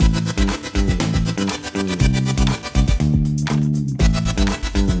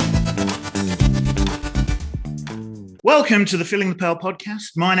Welcome to the Filling the Pearl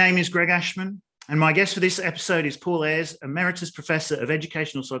podcast. My name is Greg Ashman, and my guest for this episode is Paul Ayres, Emeritus Professor of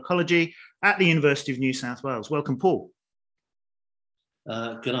Educational Psychology at the University of New South Wales. Welcome, Paul.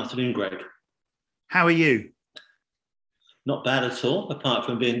 Good afternoon, Greg. How are you? Not bad at all, apart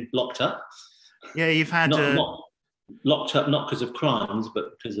from being locked up. Yeah, you've had... Not locked up, not because of crimes,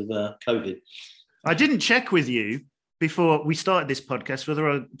 but because of COVID. I didn't check with you before we started this podcast whether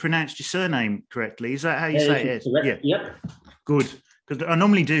I pronounced your surname correctly. Is that how you say it? Yeah. Yep. Good, because I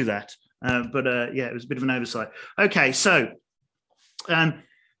normally do that. But it was a bit of an oversight. Okay, so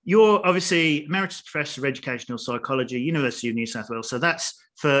you're obviously Emeritus Professor of Educational Psychology, University of New South Wales. So that's,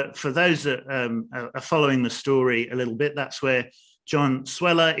 for those that are following the story a little bit, that's where John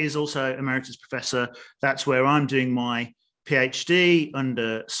Sweller is also Emeritus Professor. That's where I'm doing my PhD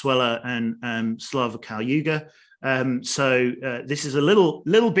under Sweller and Slava Kalyuga. So this is a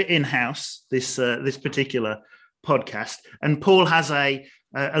little bit in-house, this particular podcast. And Paul has a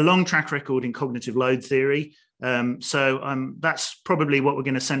long track record in cognitive load theory. So that's probably what we're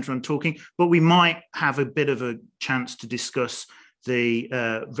going to centre on talking. But we might have a bit of a chance to discuss the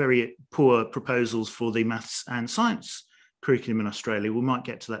very poor proposals for the maths and science curriculum in Australia. We might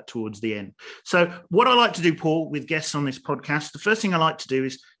get to that towards the end. So what I like to do, Paul, with guests on this podcast, the first thing I like to do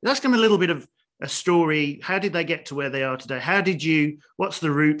is ask them a little bit of a story. How did they get to where they are today? What's the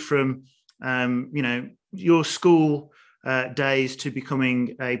route from, your school days to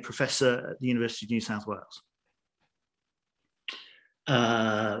becoming a professor at the University of New South Wales?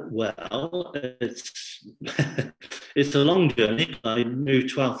 Well, it's a long journey. I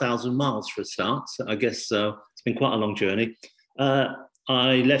moved 12,000 miles for a start. So I guess it's been quite a long journey.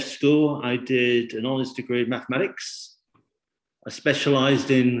 I left school. I did an honours degree in mathematics. I specialised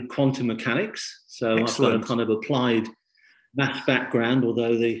in quantum mechanics, so Excellent. I've got a kind of applied math background,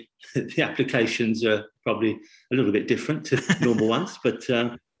 although the applications are probably a little bit different to normal ones. But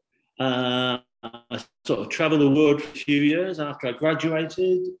I sort of travelled the world for a few years after I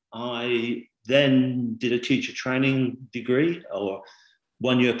graduated. I then did a teacher training degree or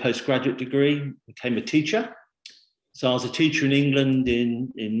 1 year postgraduate degree, became a teacher. So I was a teacher in England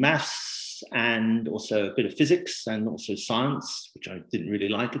in maths, and also a bit of physics and also science, which I didn't really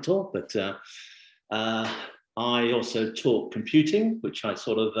like at all. But I also taught computing, which I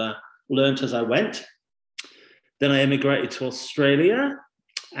sort of learnt as I went. Then I emigrated to Australia,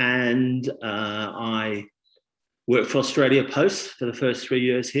 and I worked for Australia Post for the first 3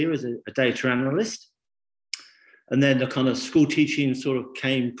 years here as a data analyst. And then the kind of school teaching sort of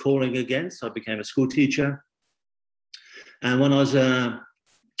came calling again, so I became a school teacher. And when I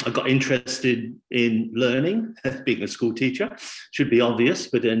got interested in learning, being a school teacher, should be obvious,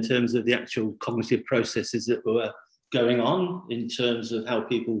 but in terms of the actual cognitive processes that were going on, in terms of how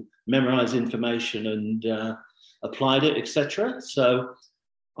people memorize information and applied it, etc. So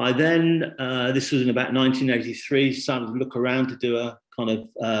I then, this was in about 1983, started to look around to do a kind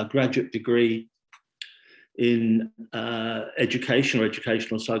of graduate degree in education or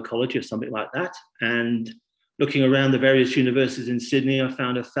educational psychology or something like that. And looking around the various universities in Sydney, I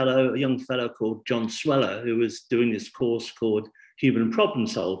found a young fellow called John Sweller, who was doing this course called Human Problem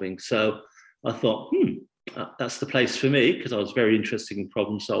Solving. So I thought, that's the place for me, because I was very interested in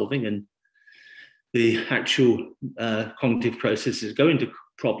problem solving and the actual cognitive processes go into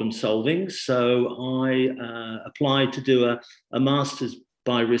problem solving. So I applied to do a master's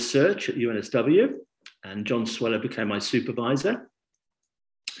by research at UNSW, and John Sweller became my supervisor.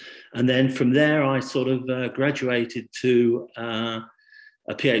 And then from there, I sort of graduated to a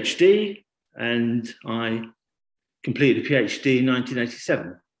PhD, and I completed a PhD in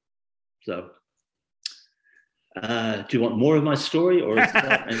 1987. So do you want more of my story? Or is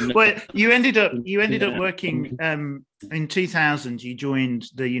that Well, you ended up working in 2000. You joined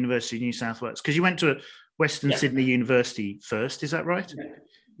the University of New South Wales because you went to Western Sydney University first. Is that right?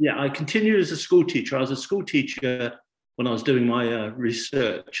 Yeah, I continued as a school teacher. I was a school teacher when I was doing my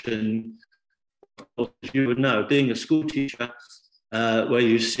research, and as you would know, being a school teacher where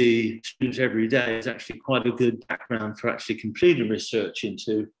you see students every day is actually quite a good background for actually completing research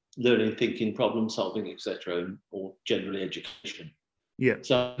into learning, thinking, problem solving, etc., or generally education. Yeah.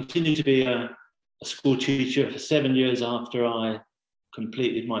 So I continued to be a school teacher for 7 years after I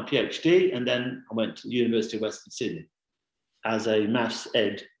completed my PhD, and then I went to the University of Western Sydney as a maths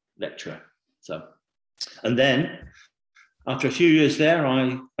ed lecturer. So, and then after a few years there,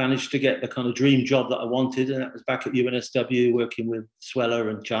 I managed to get the kind of dream job that I wanted, and that was back at UNSW working with Sweller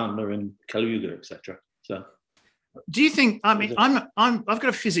and Chandler and Kalyuga, etc. So, do you think? I mean, I've got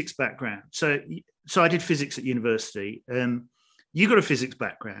a physics background, so I did physics at university. You got a physics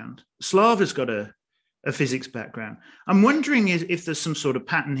background. Slava's got a a physics background. I'm wondering if there's some sort of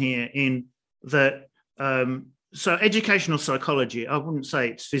pattern here in that. So educational psychology, I wouldn't say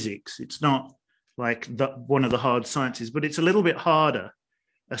it's physics. It's not like one of the hard sciences, but it's a little bit harder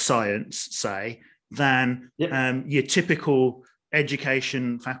a science, say, than your typical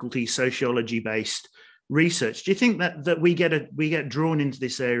education faculty sociology-based research. Do you think that we get drawn into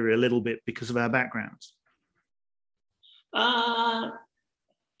this area a little bit because of our backgrounds? I've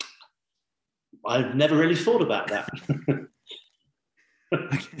never really thought about that.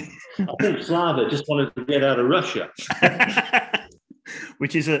 I think Slava just wanted to get out of Russia.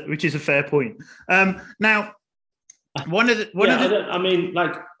 which is a fair point. Now, I mean,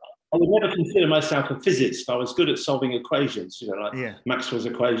 like, I would never consider myself a physicist. I was good at solving equations, Maxwell's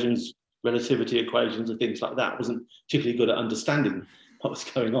equations, relativity equations, and things like that. I wasn't particularly good at understanding what was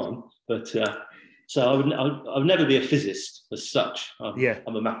going on, but so I would never be a physicist as such.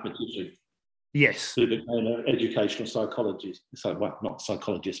 I'm a mathematician. Yes. Who became an educational psychologist. So, well, not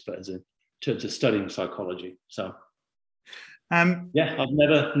psychologist, but in terms of studying psychology. So, I've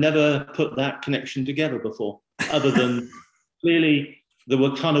never put that connection together before, other than clearly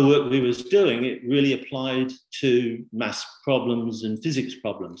the kind of work we was doing, it really applied to maths problems and physics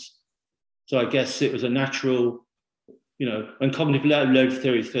problems. So I guess it was a natural, when cognitive load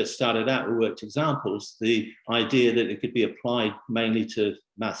theory first started out with worked examples, the idea that it could be applied mainly to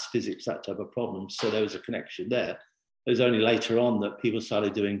maths, physics, that type of problems. So there was a connection there. It was only later on that people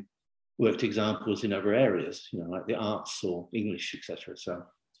started doing worked examples in other areas, like the arts or English, etc. So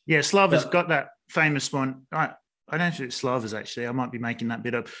yeah, Slava's got that famous one. I don't think it's Slava's, actually. I might be making that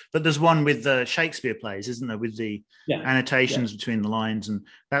bit up. But there's one with the Shakespeare plays, isn't there, with the annotations between the lines. And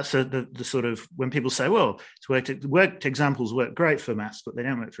that's the sort of, when people say, well, it's worked examples work great for maths, but they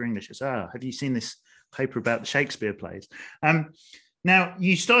don't work for English. It's, have you seen this paper about the Shakespeare plays? Now,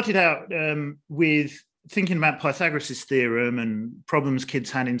 you started out with thinking about Pythagoras' theorem and problems kids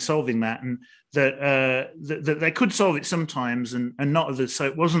had in solving that, and that they could solve it sometimes and not others. So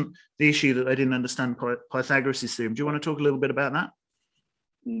it wasn't the issue that they didn't understand Pythagoras' theorem. Do you want to talk a little bit about that?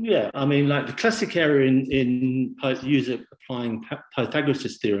 Yeah, I mean, like the classic error in applying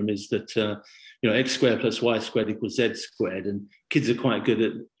Pythagoras' theorem is that x squared plus y squared equals z squared, and kids are quite good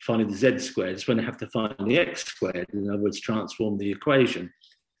at finding the z squared. It's when they have to find the x squared, in other words, transform the equation.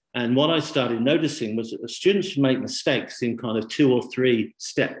 And what I started noticing was that the students would make mistakes in kind of 2 or 3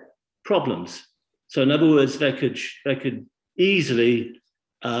 step problems. So in other words, they could easily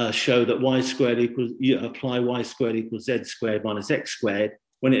show that y squared equals, apply y squared equals z squared minus x squared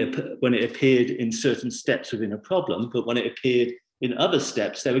when it appeared in certain steps within a problem, but when it appeared in other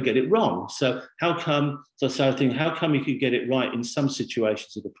steps, they would get it wrong. So how come you could get it right in some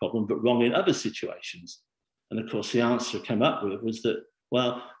situations of the problem, but wrong in other situations? And of course, the answer I came up with was that,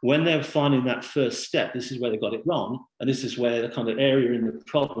 well, when they were finding that first step, this is where they got it wrong. And this is where the kind of area in the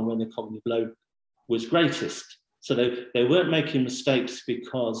problem when the cognitive load was greatest. So they weren't making mistakes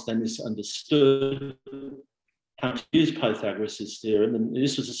because they misunderstood how to use Pythagoras' theorem. And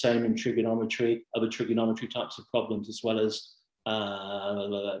this was the same in trigonometry, other trigonometry types of problems, as well as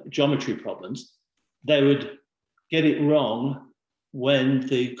geometry problems. They would get it wrong when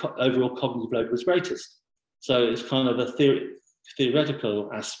the overall cognitive load was greatest. So it's kind of a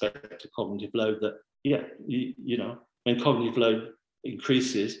theoretical aspect of cognitive load that, when cognitive load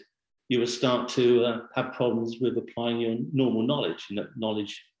increases, you will start to have problems with applying your normal knowledge,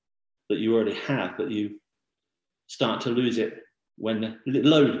 knowledge that you already have, but you start to lose it when the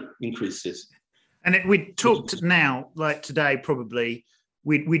load increases. And we talked now, like today, probably,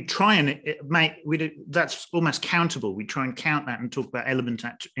 we'd try and that's almost countable. We'd try and count that and talk about element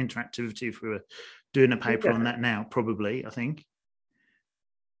interactivity if we were doing a paper on that now, probably, I think.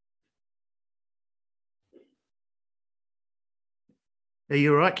 Are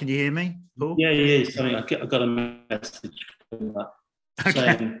you all right? Can you hear me, Paul? Yeah. Sorry, I got a message from that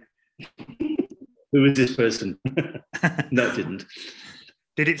saying, who is this person? No, it didn't.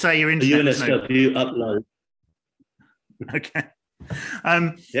 Did it say your internet? UNSW upload. Okay.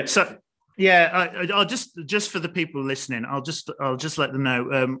 Yep. So I'll just for the people listening, I'll just let them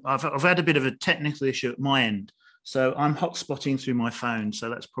know. I've had a bit of a technical issue at my end, so I'm hotspotting through my phone, so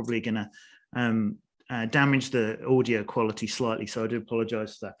that's probably going to damage the audio quality slightly. So I do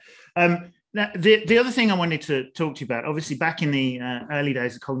apologise for that. Now, the other thing I wanted to talk to you about, obviously, back in the early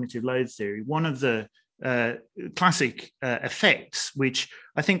days of cognitive load theory, one of the classic effects, which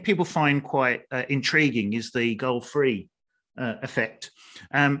I think people find quite intriguing, is the goal-free effect,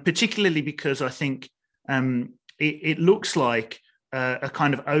 particularly because I think it looks like a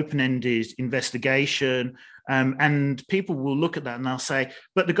kind of open-ended investigation. And people will look at that and they'll say,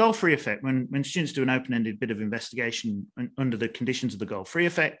 but the goal-free effect, when students do an open-ended bit of investigation under the conditions of the goal-free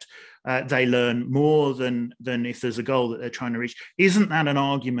effect, they learn more than if there's a goal that they're trying to reach. Isn't that an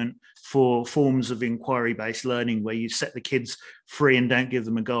argument for forms of inquiry-based learning where you set the kids free and don't give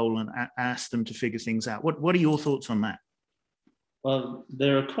them a goal and ask them to figure things out? What are your thoughts on that? Well,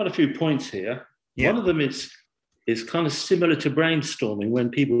 there are quite a few points here. Yeah. One of them is kind of similar to brainstorming, when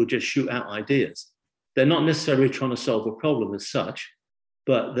people just shoot out ideas. They're not necessarily trying to solve a problem as such,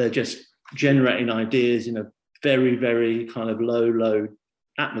 but they're just generating ideas in a very, very kind of low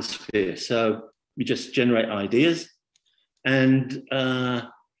atmosphere. So you just generate ideas, and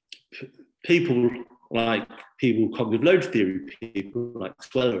people cognitive load theory people like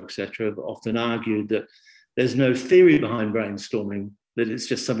Sweller, etc., have often argued that there's no theory behind brainstorming, that it's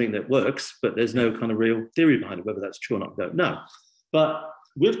just something that works, but there's no kind of real theory behind it. Whether that's true or not, I don't know. But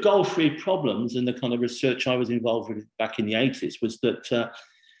with goal-free problems, and the kind of research I was involved with back in the 80s was that,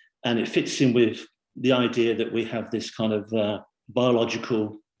 and it fits in with the idea that we have this kind of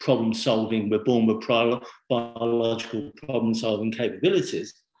biological problem solving, we're born with biological problem solving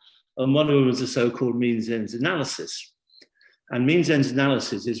capabilities. And one of them is the so-called means-ends analysis. And means-ends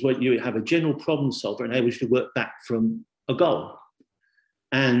analysis is when you have a general problem solver and able to work back from a goal.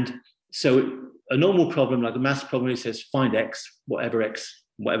 And so a normal problem, like a maths problem, it says find x, whatever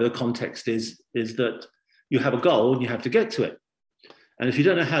the context is that you have a goal and you have to get to it. And if you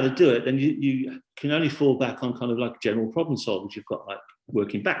don't know how to do it, then you can only fall back on kind of like general problem solvers. You've got like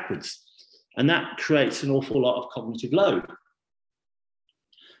working backwards. And that creates an awful lot of cognitive load.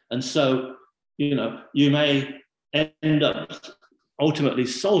 And so, you may end up ultimately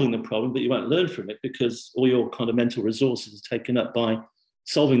solving the problem, but you won't learn from it because all your kind of mental resources are taken up by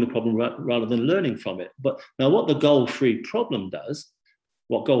solving the problem rather than learning from it. But now what the goal-free problem does,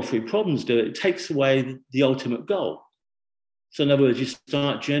 what goal-free problems do, it takes away the ultimate goal. So in other words, you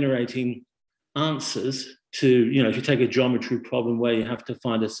start generating answers to, if you take a geometry problem where you have to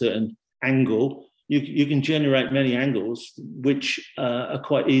find a certain angle, you can generate many angles, which are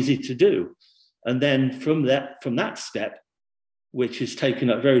quite easy to do. And then from that step, which is taking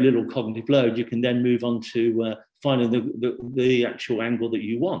up very little cognitive load, you can then move on to finding the actual angle that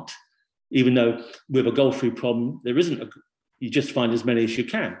you want. Even though with a goal-free problem, there isn't you just find as many as you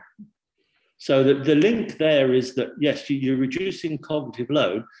can. So the link there is that, yes, you're reducing cognitive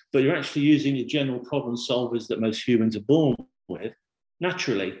load, but you're actually using your general problem solvers that most humans are born with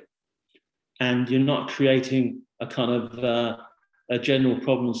naturally. And you're not creating a kind of a general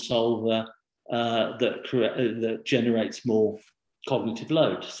problem solver that generates more cognitive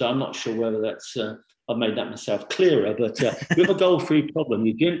load. So I'm not sure whether that's, I've made that myself clearer, but with a goal-free problem,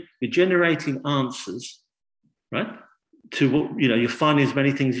 you're generating answers, right? To, you're finding as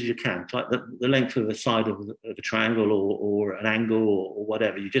many things as you can, like the length of the side of a triangle or an angle or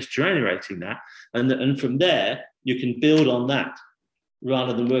whatever. You're just generating that. And from there, you can build on that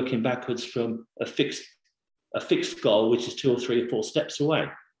rather than working backwards from a fixed goal, which is 2 or 3 or 4 steps away.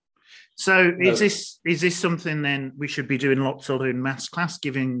 So is this something then we should be doing lots of in maths class,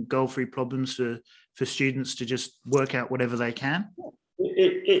 giving goal-free problems for students to just work out whatever they can?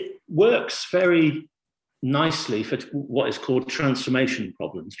 It works very nicely for what is called transformation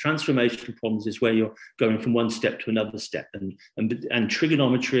problems. Transformation problems is where you're going from one step to another step, and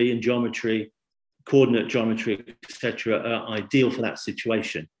trigonometry and geometry, coordinate geometry, etc., are ideal for that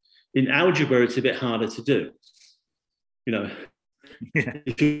situation. In algebra, it's a bit harder to do. Yeah.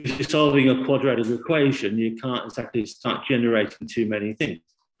 If you're solving a quadratic equation, you can't exactly start generating too many things.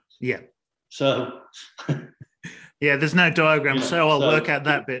 Yeah. So. Yeah, there's no diagram. I'll work out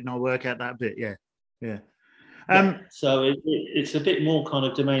that bit and I'll work out that bit. Yeah. Yeah. So it's a bit more kind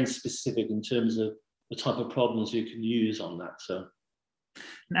of domain specific in terms of the type of problems you can use on that. So.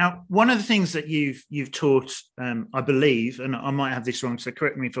 Now, one of the things that you've taught, I believe, and I might have this wrong, so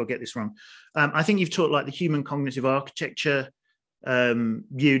correct me if I get this wrong. I think you've taught like the Human Cognitive Architecture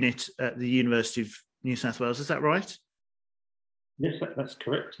unit at the University of New South Wales. Is that right? Yes, that's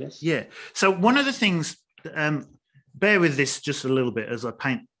correct. Yes. Yeah. So one of the things, bear with this just a little bit as I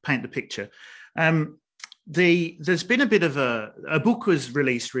paint the picture. There's been a bit of a book was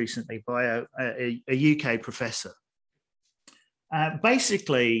released recently by a UK professor.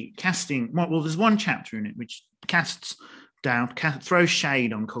 Basically casting, well, there's one chapter in it which throws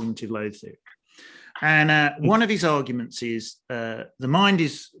shade on cognitive load theory. And one of his arguments is the mind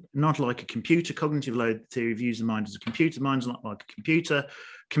is not like a computer. Cognitive load theory views the mind as a computer. The mind's not like a computer.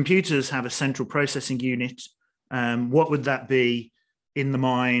 Computers have a central processing unit. What would that be in the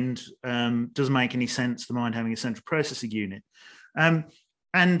mind? Doesn't make any sense, the mind having a central processing unit. But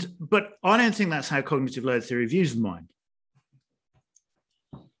I don't think that's how cognitive load theory views the mind.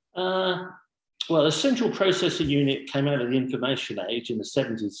 Well, a central processing unit came out of the information age in the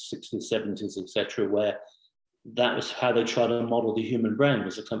 70s, 60s, 70s, etc., where that was how they tried to model the human brain,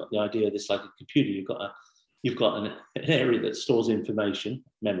 was to come up with the idea of this like a computer. You've got an area that stores information,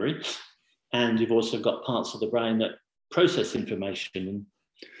 memory, and you've also got parts of the brain that process information.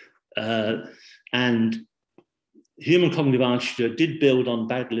 And human cognitive architecture did build on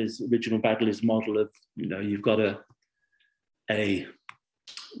original Baddeley's model of, you've got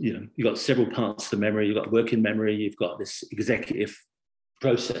you've got several parts of the memory. You've got working memory. You've got this executive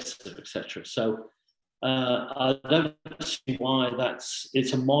processor, etc. So I don't see why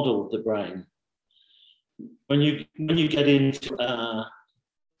it's a model of the brain. When you get into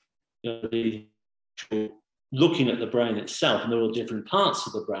looking at the brain itself, and there are different parts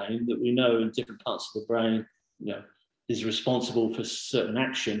of the brain that we know in different parts of the brain, is responsible for certain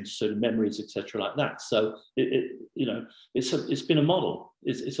actions, certain memories, etc., like that. So it's been a model.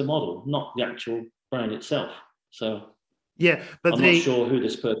 It's a model, not the actual brain itself. So yeah, but I'm not sure who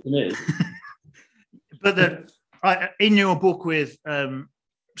this person is. But in your book with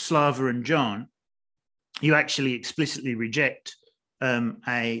Slava and John, you actually explicitly reject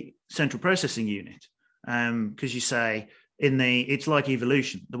a central processing unit because you say it's like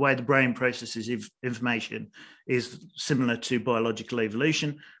evolution. The way the brain processes information is similar to biological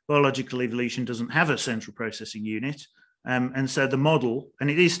evolution. Biological evolution doesn't have a central processing unit. And so the model, and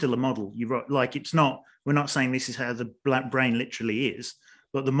it is still a model, we're not saying this is how the brain literally is,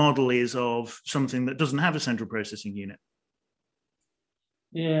 but the model is of something that doesn't have a central processing unit.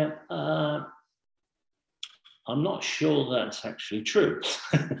 Yeah, I'm not sure that's actually true.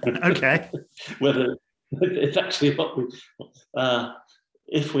 Okay. Whether it's actually what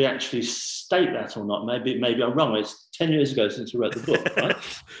if we actually state that or not, maybe I'm wrong. It's 10 years ago since I wrote the book, right?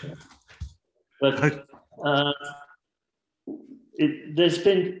 But there's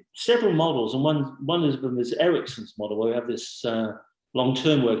been several models, and one of them is Erikson's model, where we have this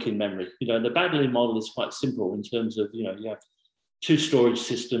long-term working memory. The Baddeley model is quite simple in terms of, you have two storage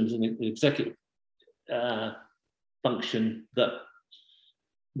systems and an executive function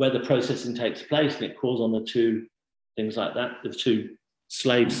where the processing takes place, and it calls on the two things like that, the two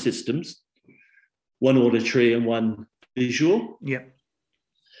slave systems, one auditory and one visual. Yeah.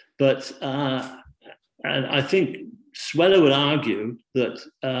 But and I think Sweller would argue that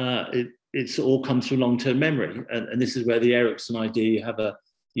it's all comes from long-term memory, and this is where the Erikson idea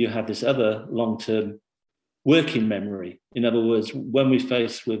you have this other long-term working memory. In other words, when we're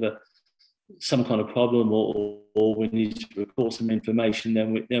faced with some kind of problem or we need to recall some information,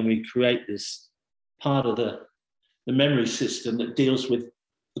 then we create this part of the memory system that deals with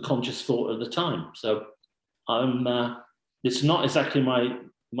the conscious thought at the time. So it's not exactly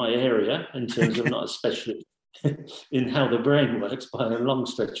my area in terms of not a specialist in how the brain works by a long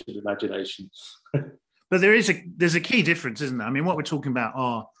stretch of imagination. But there's a key difference, isn't there? I mean, what we're talking about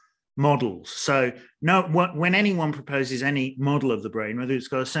are models. So when anyone proposes any model of the brain, whether it's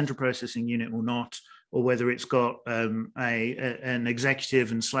got a central processing unit or not, or whether it's got an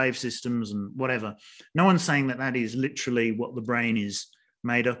executive and slave systems and whatever, no one's saying that is literally what the brain is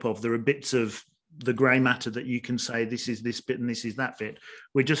made up of. There are bits of the grey matter that you can say this is this bit and this is that bit.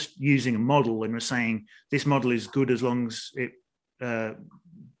 We're just using a model, and we're saying this model is good as long as it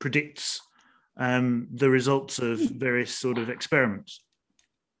predicts the results of various sort of experiments.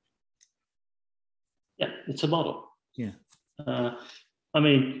 Yeah, it's a model. Yeah. I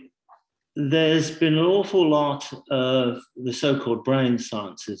mean, there's been an awful lot of the so-called brain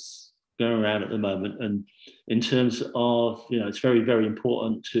sciences going around at the moment, and in terms of, it's very, very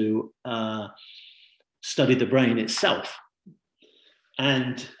important to study the brain itself.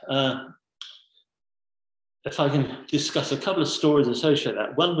 And if I can discuss a couple of stories associated with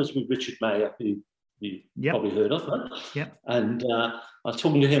that. One was with Richard Mayer, who you probably heard of, right? Yeah. And I was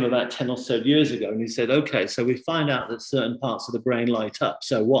talking to him about 10 or so years ago, and he said, okay, so we find out that certain parts of the brain light up.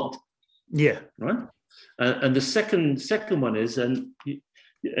 So what? Yeah. Right. And the second one is, and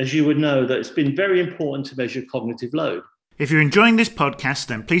as you would know, that it's been very important to measure cognitive load. If you're enjoying this podcast,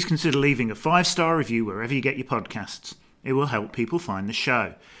 then please consider leaving a 5-star review wherever you get your podcasts. It will help people find the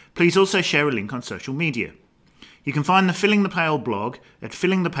show. Please also share a link on social media. You can find the Filling the Pale blog at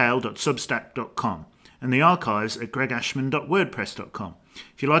fillingthepale.substack.com and the archives at gregashman.wordpress.com.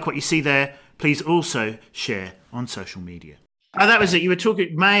 If you like what you see there, please also share on social media. Oh, that was it. You were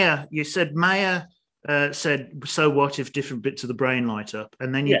talking, Mayer, you said Mayer said, so what if different bits of the brain light up?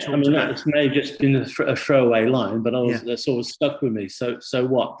 And then you talked about... that may have just been a throwaway line, but that sort of stuck with me. So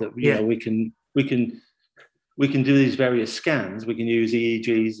what? That, we can we can do these various scans. We can use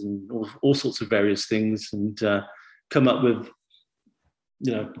EEGs and all sorts of various things, and come up with,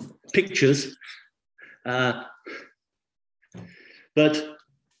 pictures. But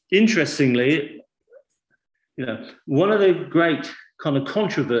interestingly, one of the great kind of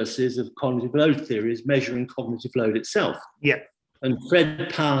controversies of cognitive load theory is measuring cognitive load itself. Yeah. And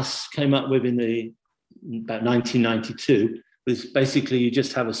Fred Pass came up with about 1992, was basically you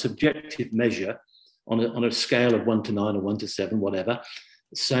just have a subjective measure on a scale of 1 to 9 or 1 to 7, whatever,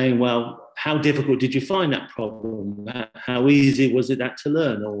 saying, well, how difficult did you find that problem? How easy was it that to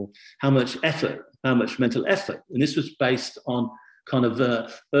learn? Or how much mental effort? And this was based on kind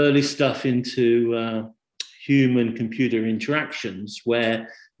of early stuff into human computer interactions, where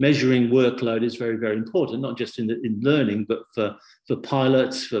measuring workload is very, very important, not just in learning, but for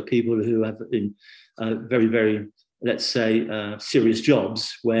pilots, for people who have been very, very, let's say, serious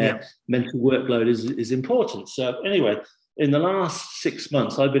jobs where mental workload is important. So anyway, in the last 6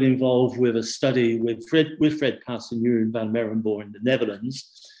 months, I've been involved with a study with Fred Pass and Jeroen van Merenboer in the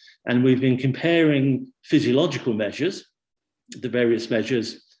Netherlands, and we've been comparing physiological measures, the various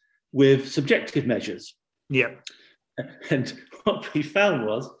measures, with subjective measures. Yeah. And what we found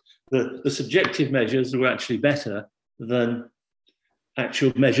was that the subjective measures were actually better than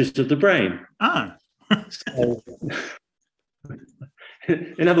actual measures of the brain. Ah. So,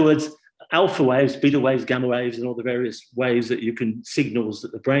 in other words, alpha waves, beta waves, gamma waves, and all the various waves that signals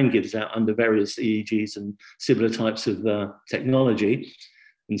that the brain gives out under various EEGs and similar types of technology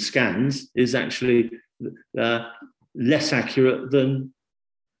and scans is actually less accurate than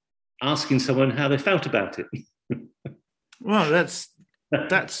asking someone how they felt about it. Well, that's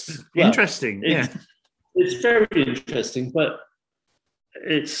interesting. It's very interesting, but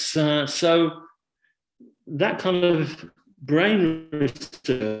it's so that kind of brain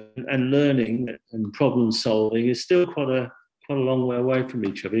research and learning and problem solving is still quite a long way away from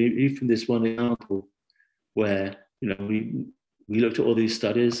each other. Even from this one example, where we looked at all these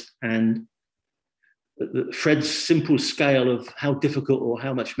studies, and Fred's simple scale of how difficult or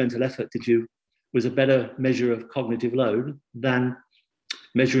how much mental effort was a better measure of cognitive load than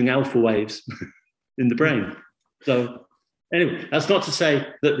measuring alpha waves in the brain. So anyway, that's not to say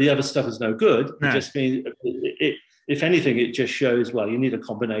that the other stuff is no good. No. It just means, if anything, it just shows, well, you need a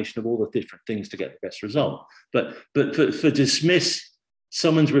combination of all the different things to get the best result. But for dismiss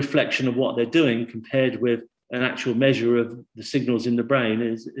someone's reflection of what they're doing compared with an actual measure of the signals in the brain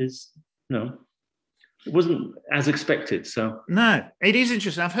is it wasn't as expected. So no, it is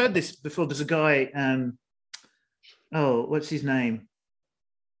interesting. I've heard this before. There's a guy. What's his name?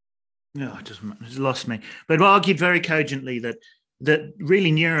 No, it's lost me. But argued very cogently that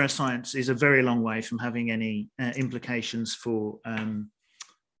really neuroscience is a very long way from having any implications for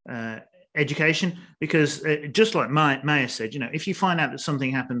education, because just like Maya said, if you find out that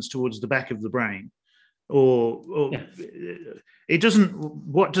something happens towards the back of the brain, or it doesn't,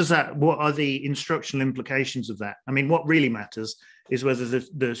 what are the instructional implications of that? I mean, what really matters is whether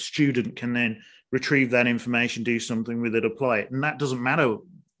the student can then retrieve that information, do something with it, apply it. And that doesn't matter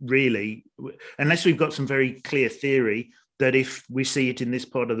really, unless we've got some very clear theory that if we see it in this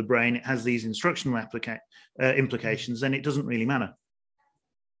part of the brain, it has these instructional implications, then it doesn't really matter.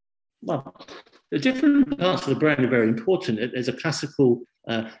 Well, the different parts of the brain are very important. There's a classical,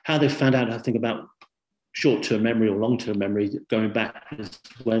 how they found out, I think, about short-term memory or long-term memory going back is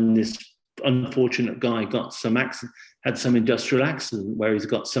when this unfortunate guy had some industrial accident where he's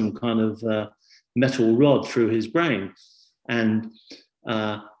got some kind of metal rod through his brain. And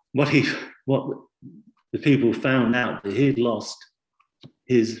what the people found out that he'd lost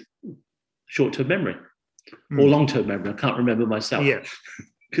his short-term memory or long-term memory. I can't remember myself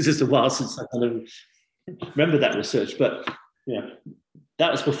because it's a while since I kind of remember that research. But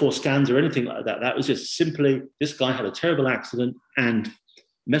that was before scans or anything like that. That was just simply this guy had a terrible accident and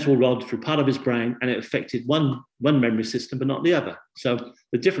metal rod through part of his brain, and it affected one memory system but not the other. So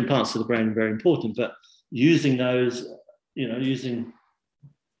the different parts of the brain are very important. But using those, using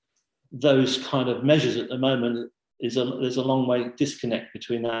those kind of measures at the moment there's a long way disconnect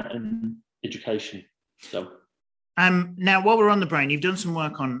between that and education. So now while we're on the brain, you've done some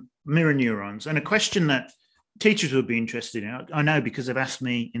work on mirror neurons, and a question that teachers would be interested in, I know because they've asked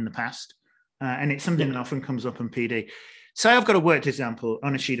me in the past, and it's something that often comes up in PD. Say I've got a worked example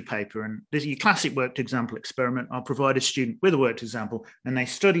on a sheet of paper, and there's your classic worked example experiment. I'll provide a student with a worked example, and they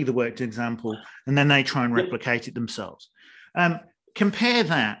study the worked example, and then they try and replicate it themselves. Compare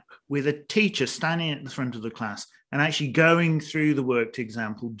that with a teacher standing at the front of the class and actually going through the worked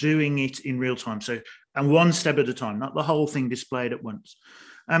example, doing it in real time. So, and one step at a time, not the whole thing displayed at once.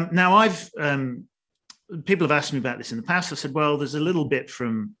 Now, I've people have asked me about this in the past. I said, well, there's a little bit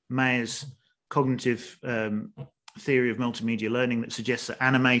from Mayer's cognitive theory of multimedia learning that suggests that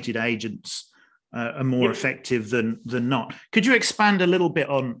animated agents are more effective than not. Could you expand a little bit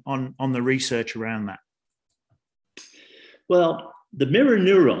on the research around that? Well, the mirror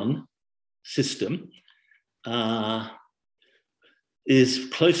neuron system is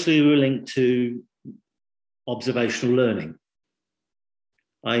closely linked to observational learning.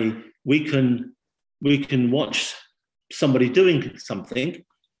 We can watch somebody doing something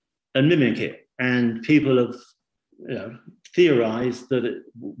and mimic it, and people have theorized that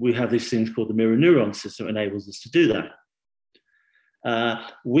we have these things called the mirror neuron system that enables us to do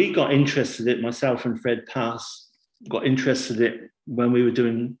that. We got interested in it, myself and Fred Pass got interested in it when we were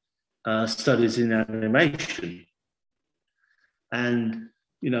doing studies in animation. And,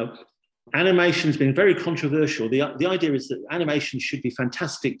 animation's been very controversial. The idea is that animation should be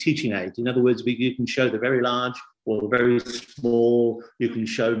fantastic teaching aid. In other words, you can show the very large or the very small, you can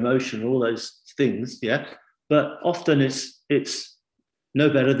show motion, all those things, yeah? But often it's no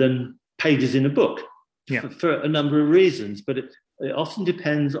better than pages in a book for a number of reasons. But it often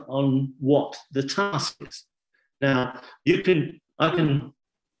depends on what the task is. Now, I can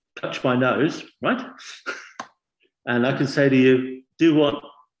touch my nose, right? And I can say to you, do what?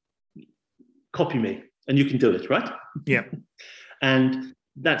 Copy me, and you can do it, right? Yeah. And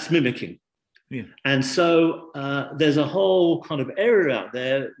that's mimicking. Yeah. And so there's a whole kind of area out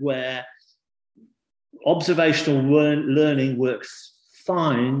there where observational learning works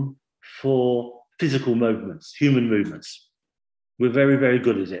fine for physical movements, human movements. We're very, very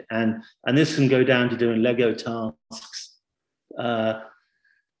good at it. And this can go down to doing Lego tasks,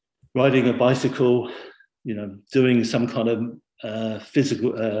 riding a bicycle, doing some kind of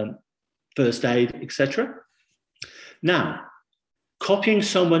physical first aid, etc. Now, copying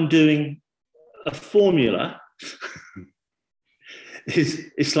someone doing a formula is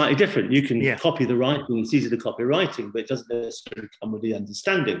slightly different. You can copy the writing, it's easy to copy writing, but it doesn't necessarily come with the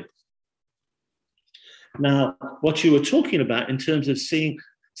understanding. Now, what you were talking about in terms of seeing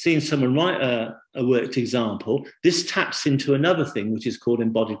someone write a worked example, this taps into another thing, which is called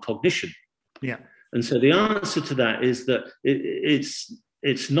embodied cognition. Yeah. And so the answer to that is that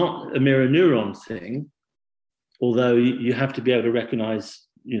it's not a mirror neuron thing, although you have to be able to recognize,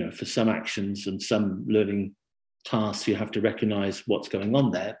 for some actions and some learning tasks, you have to recognize what's going on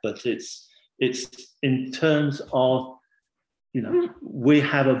there. But it's in terms of, we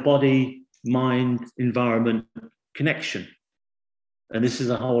have a body, mind, environment connection. And this is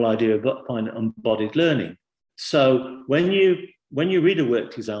the whole idea of embodied learning. So when you read a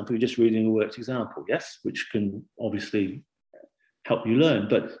worked example, you're just reading a worked example, yes, which can obviously help you learn.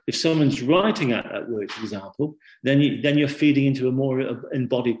 But if someone's writing out that worked example, then you're feeding into a more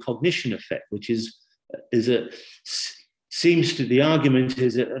embodied cognition effect, which seems to the argument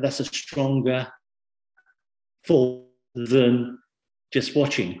is that that's a stronger force than just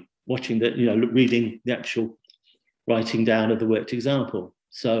watching that, reading the actual writing down of the worked example.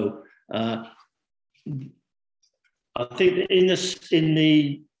 So I think in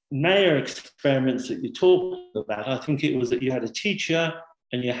the Mayer experiments that you talked about, I think it was that you had a teacher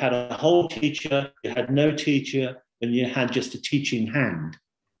and you had a whole teacher, you had no teacher, and you had just a teaching hand.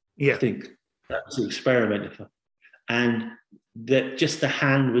 Yeah. I think that was the experiment. And that just the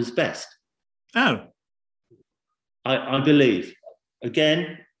hand was best. Oh. I believe.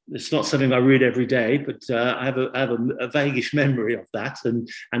 Again, it's not something I read every day, but I have a vaguish memory of that. And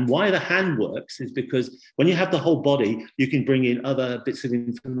why the hand works is because when you have the whole body, you can bring in other bits of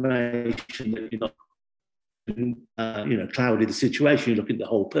information that you're not, clouded the situation. You look at the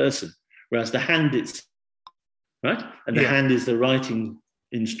whole person, whereas the hand is right, and the hand is the writing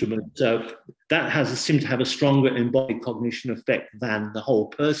instrument. So that seems to have a stronger embodied cognition effect than the whole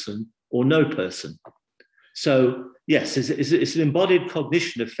person or no person. So yes, it's an embodied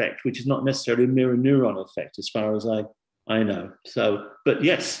cognition effect, which is not necessarily a mirror neuron effect, as far as I know. So, but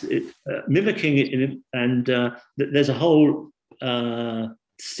yes, mimicking it, and there's a whole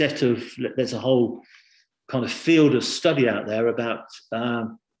there's a whole kind of field of study out there about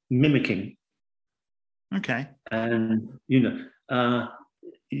mimicking. Okay. And you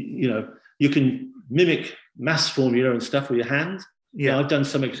can mimic maths formula and stuff with your hands. Yeah, I've done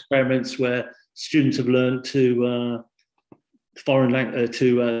some experiments where students have learned to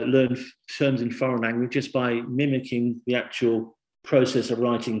learn terms in foreign language just by mimicking the actual process of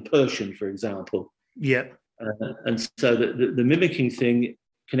writing Persian, for example. Yeah. And so the mimicking thing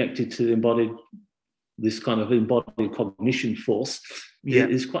connected to this kind of embodied cognition force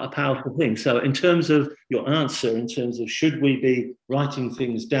is quite a powerful thing. So in terms of your answer, in terms of should we be writing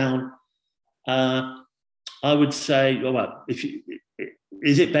things down, I would say, well,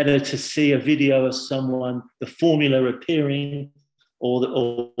 is it better to see a video of someone, the formula appearing, or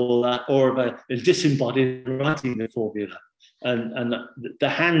of a disembodied writing the formula, and the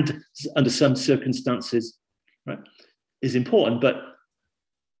hand under some circumstances, right, is important, but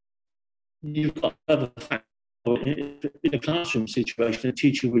you've got other factors. In a classroom situation, a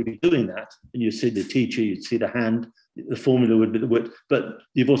teacher would be doing that, and you see the teacher, you'd see the hand, the formula would be the word, but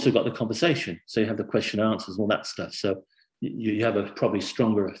you've also got the conversation, so you have the question and answers and all that stuff. So you have a probably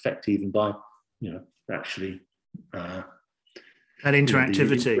stronger effect even by, actually that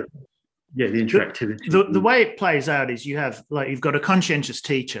interactivity. The interactivity. The way it plays out is you've got a conscientious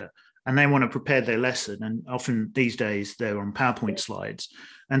teacher, and they want to prepare their lesson, and often these days they're on PowerPoint slides,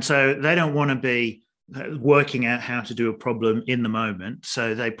 and so they don't want to be working out how to do a problem in the moment.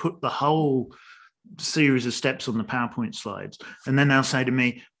 So they put the whole series of steps on the PowerPoint slides. And then they'll say to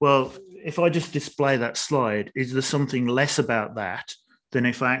me, well, if I just display that slide, is there something less about that than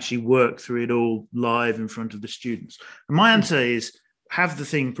if I actually work through it all live in front of the students? And my answer is, have the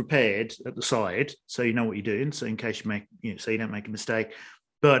thing prepared at the side so you know what you're doing, so in case so you don't make a mistake.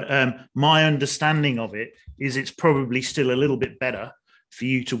 But my understanding of it is it's probably still a little bit better for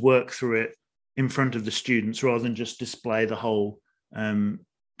you to work through it in front of the students rather than just display the whole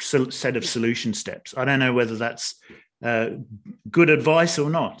set of solution steps. I don't know whether that's good advice or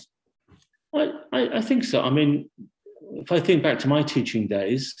not. I think so. I mean, if I think back to my teaching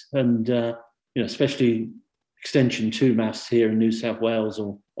days, and especially Extension 2 maths here in New South Wales,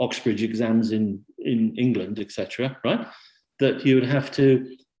 or Oxbridge exams in England, etc., right? That you would have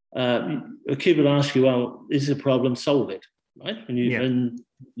to, a kid would ask you, well, this is a problem, solve it, right? And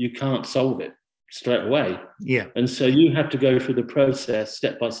you can't solve it straight away. Yeah. And so you have to go through the process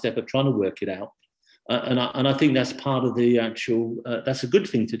step by step of trying to work it out. And I think that's part of the actual, that's a good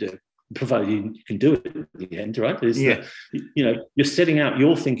thing to do, provided you can do it at the end, right? You're setting out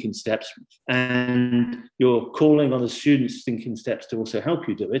your thinking steps, and you're calling on the students' thinking steps to also help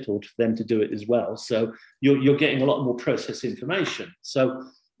you do it, or for them to do it as well. So you're getting a lot more process information. So,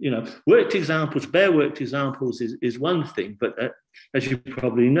 worked examples, bare worked examples is one thing, but as you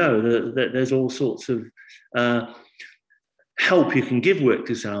probably know, that there's all sorts of help you can give worked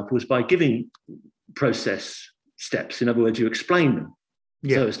examples by giving process steps. In other words, you explain them.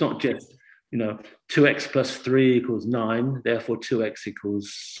 Yeah. So it's not just, 2x plus 3 equals 9, therefore 2x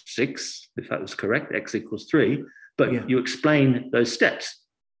equals 6, if that was correct, x equals 3, but you explain those steps.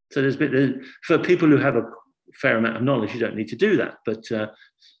 So for people who have a fair amount of knowledge, you don't need to do that. But,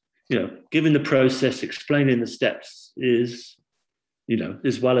 giving the process, explaining the steps is,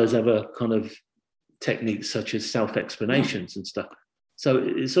 as well as other kind of techniques such as self-explanations and stuff. So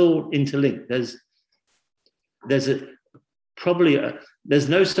it's all interlinked. There's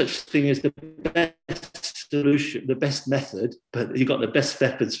no such thing as the best solution, the best method, but you've got the best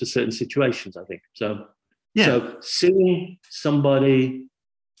methods for certain situations, I think. So seeing somebody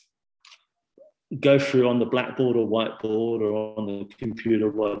go through on the blackboard or whiteboard or on the computer,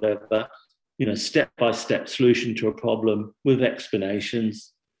 whatever, step-by-step solution to a problem with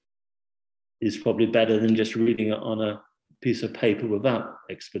explanations is probably better than just reading it on a piece of paper without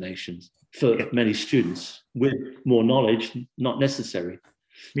explanations. For many students with more knowledge, not necessary.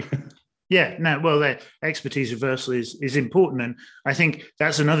 The expertise reversal is important. And I think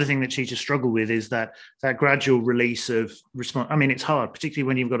that's another thing that teachers struggle with, is that gradual release of response. I mean, it's hard, particularly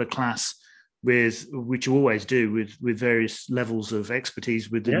when you've got a class which you always do with various levels of expertise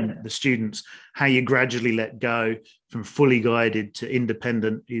within the students. How you gradually let go from fully guided to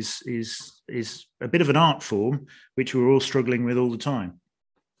independent is a bit of an art form, which we're all struggling with all the time.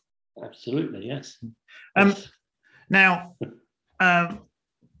 Absolutely, yes. Now,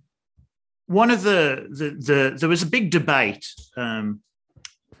 one of there was a big debate,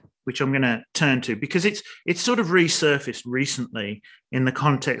 which I'm going to turn to, because it's sort of resurfaced recently in the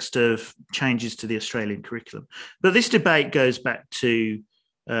context of changes to the Australian curriculum. But this debate goes back to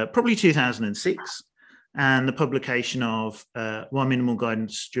probably 2006 and the publication of Why Minimal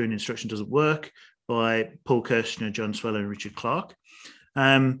Guidance During Instruction Doesn't Work by Paul Kirshner, John Sweller, and Richard Clark.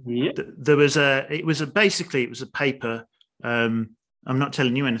 It was a paper. I'm not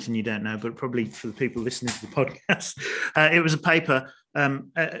telling you anything you don't know, but probably for the people listening to the podcast, it was a paper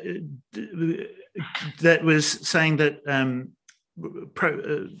that was saying that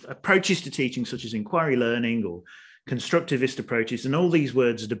approaches to teaching, such as inquiry learning or constructivist approaches, and all these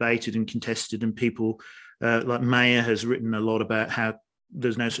words are debated and contested, and people like Mayer has written a lot about how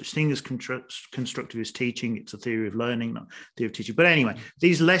there's no such thing as constructivist teaching. It's a theory of learning, not a theory of teaching. But anyway,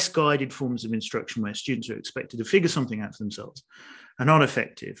 these less guided forms of instruction where students are expected to figure something out for themselves are not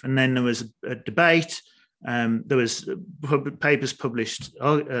effective. And then there was a debate There was papers published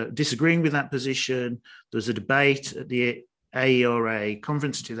disagreeing with that position. There was a debate at the AERA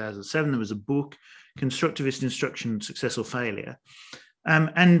conference in 2007. There was a book, Constructivist Instruction, Success or Failure.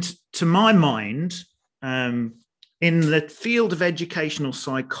 And to my mind, in the field of educational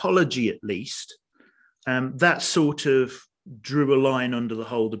psychology at least, that sort of drew a line under the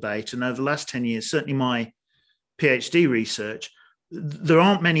whole debate. And over the last 10 years, certainly my PhD research, there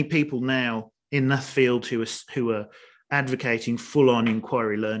aren't many people now in that field who are advocating full-on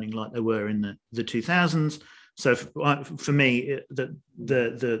inquiry learning like there were in the 2000s. So for me,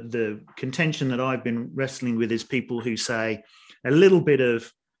 the contention that I've been wrestling with is people who say a little bit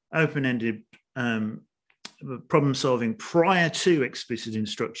of open-ended problem solving prior to explicit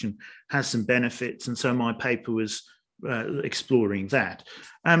instruction has some benefits, and so my paper was exploring that.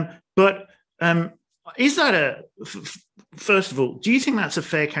 But is that first of all, do you think that's a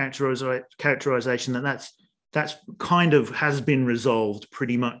fair characterization, that's kind of has been resolved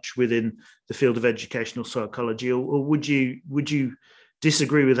pretty much within the field of educational psychology, or would you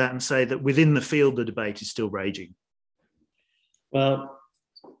disagree with that and say that within the field the debate is still raging? Well,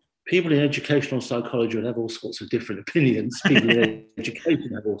 people in educational psychology would have all sorts of different opinions. People in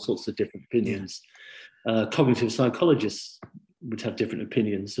education have all sorts of different opinions. Cognitive psychologists would have different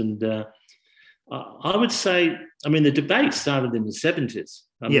opinions. And I would say, I mean, the debate started in the 70s,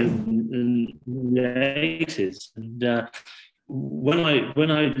 in the 80s. And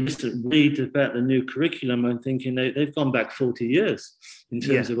when I read about the new curriculum, I'm thinking they've gone back 40 years in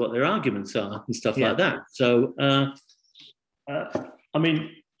terms of what their arguments are and stuff like that. So, I mean,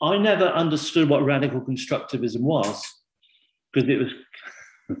 I never understood what radical constructivism was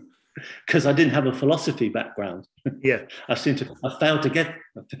because I didn't have a philosophy background. I failed to get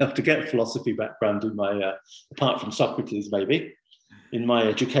philosophy background in my apart from Socrates maybe in my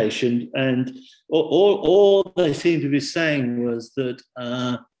education, and all they seemed to be saying was that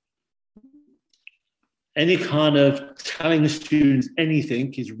any kind of telling students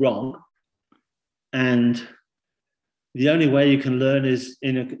anything is wrong, and the only way you can learn is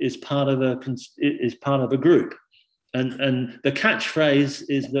part of a group, and the catchphrase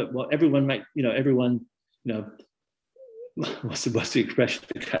is that what's the expression?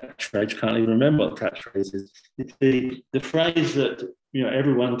 The catchphrase, can't even remember what the catchphrase is. It's the phrase that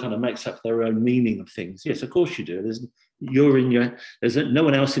everyone kind of makes up their own meaning of things. Yes, of course you do. There's no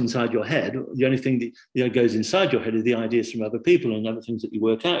one else inside your head. The only thing that goes inside your head are the ideas from other people and other things that you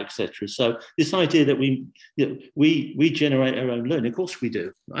work out, etc. So this idea that we generate our own learning, of course we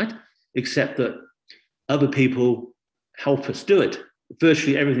do, right? Except that other people help us do it.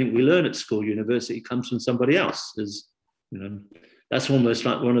 Virtually everything we learn at school, university, comes from somebody else. That's almost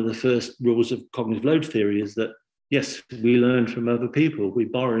like one of the first rules of cognitive load theory is that, yes, we learn from other people. We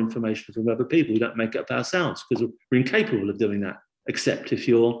borrow information from other people. We don't make it up ourselves because we're incapable of doing that, except if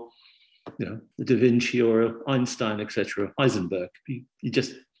you're, Da Vinci or Einstein, etc., Heisenberg. You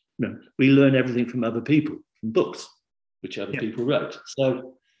just, we learn everything from other people, from books, which other people wrote.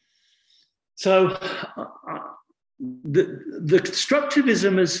 So the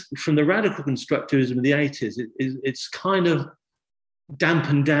constructivism is from the radical constructivism of the 80s. It's kind of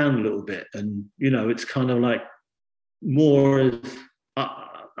dampened down a little bit, and it's kind of like more of.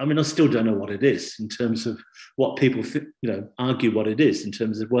 I mean, I still don't know what it is in terms of what people argue what it is in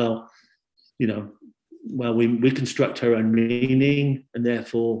terms of we construct our own meaning, and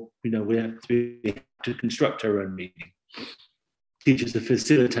therefore we have to construct our own meaning. Teachers are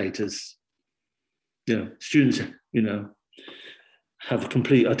facilitators. Students, have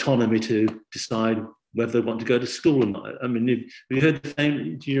complete autonomy to decide whether they want to go to school or not. I mean, you heard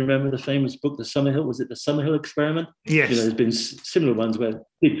do you remember the famous book, The Summerhill? Was it The Summerhill Experiment? Yes. There's been similar ones where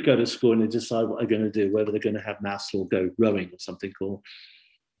people go to school and they decide what they're going to do, whether they're going to have maths or go rowing or something, or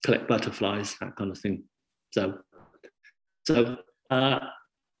collect butterflies, that kind of thing. So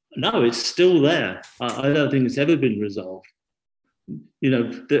no, it's still there. I don't think it's ever been resolved.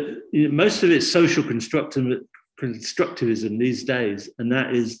 Most of it's social constructivism these days, and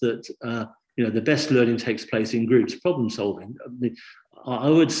that is that the best learning takes place in groups, problem solving. I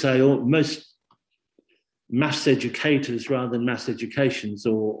would say most maths educators, rather than maths educations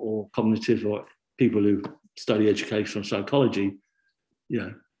or cognitive or people who study educational psychology,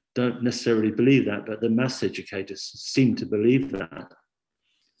 don't necessarily believe that, but the maths educators seem to believe that.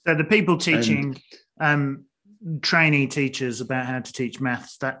 So the people teaching trainee teachers about how to teach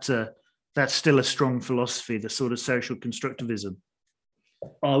maths, that's still a strong philosophy, the sort of social constructivism.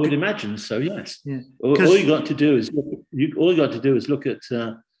 I would imagine so. Yes. Yeah. All you got to do is look at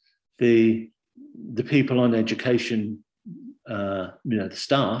the people on education, the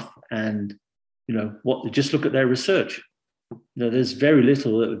staff, and just look at their research. There's very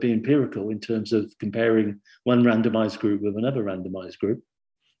little that would be empirical in terms of comparing one randomized group with another randomized group.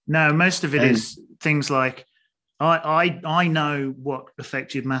 No, most of it is things like, I know what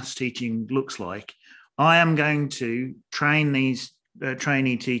effective maths teaching looks like. I am going to train these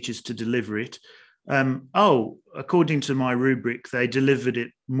trainee teachers to deliver it. According to my rubric, they delivered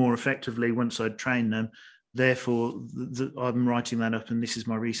it more effectively once I'd trained them. Therefore, I'm writing that up, and this is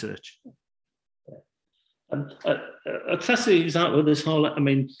my research. A classic example of this whole,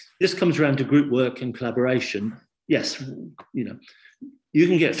 this comes around to group work and collaboration. Yes, you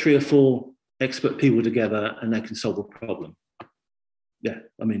can get 3 or 4 expert people together and they can solve a problem. Yeah,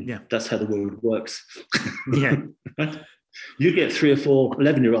 that's how the world works. Yeah. Right? You get 3 or 4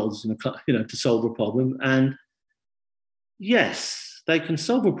 11-year-olds to solve a problem, and yes, they can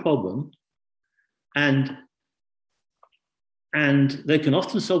solve a problem, and they can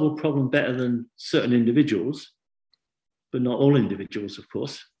often solve a problem better than certain individuals, but not all individuals, of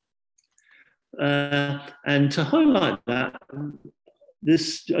course. And to highlight that,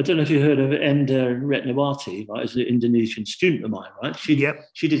 I don't know if you heard of Enda Retnawati, right? Is an Indonesian student of mine, right? She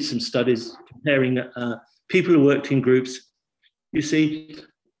did some studies comparing people who worked in groups. You see,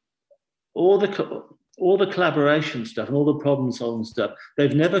 all the collaboration stuff and all the problem solving stuff,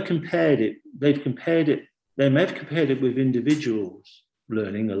 they've never compared it. They may have compared it with individuals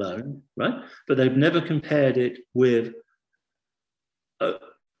learning alone, right? But they've never compared it with a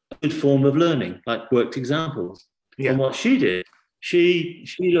good form of learning, like worked examples. Yeah. And what she did, she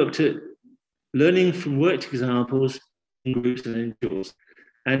looked at learning from worked examples in groups and individuals.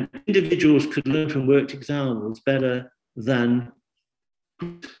 And individuals could learn from worked examples better than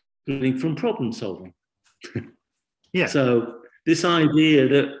learning from problem solving. Yeah. So this idea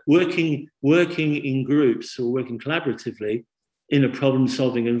that working in groups or working collaboratively in a problem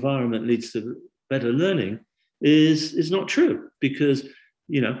solving environment leads to better learning is not true, because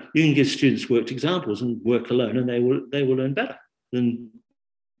you can give students worked examples and work alone and they will learn better than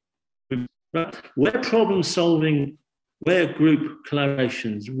where problem solving, where group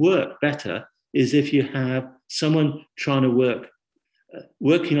collaborations work better is if you have someone trying to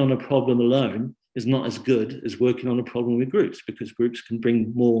working on a problem alone is not as good as working on a problem with groups, because groups can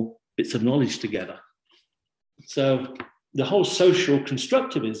bring more bits of knowledge together. So the whole social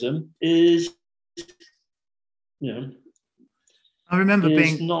constructivism is, I remember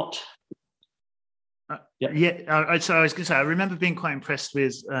being not. So I was going to say, I remember being quite impressed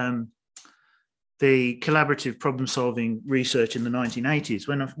with the collaborative problem-solving research in the 1980s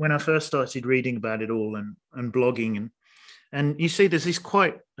when I first started reading about it all and blogging and you see there's this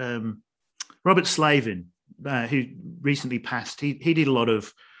quite Robert Slavin who recently passed. He did a lot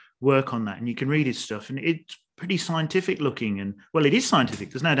of work on that, and you can read his stuff, and it's pretty scientific looking. And well, it is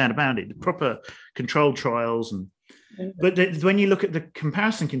scientific. There's no doubt about it. The proper controlled trials but when you look at the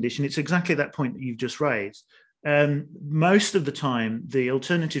comparison condition, it's exactly that point that you've just raised. Most of the time, the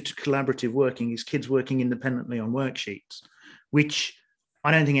alternative to collaborative working is kids working independently on worksheets, which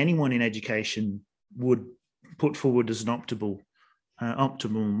I don't think anyone in education would put forward as an optimal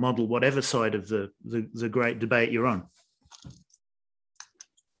model, whatever side of the great debate you're on.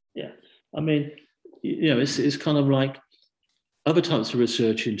 Yeah, it's kind of like other types of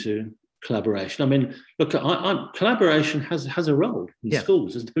research into collaboration. Look, collaboration has a role in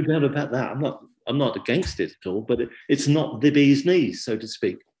schools. There's no doubt about that. I'm not against it at all, but it's not the bee's knees, so to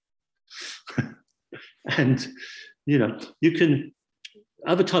speak. And you can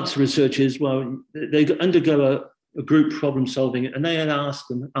other types of researchers. Well, they undergo a group problem solving, and they had asked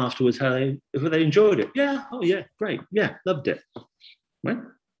them afterwards if they enjoyed it. Yeah, oh yeah, great, yeah, loved it. Right,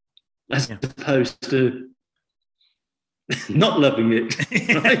 as opposed to not loving it,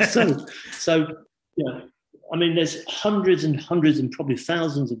 right? So there's hundreds and hundreds and probably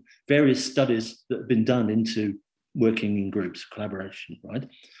thousands of various studies that have been done into working in groups, collaboration, right?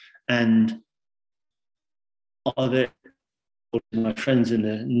 And my friends in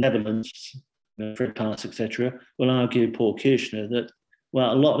the Netherlands, Fred Paas, etc., will argue, Paul Kirchner, that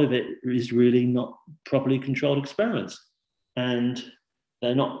a lot of it is really not properly controlled experiments, and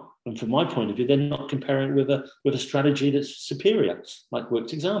they're not. And from my point of view, they're not comparing with a strategy that's superior, like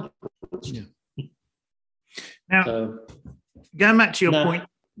worked examples. Yeah. Now, going back to your point.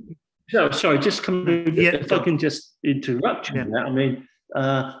 No, sorry, just come. If I can just interrupt you.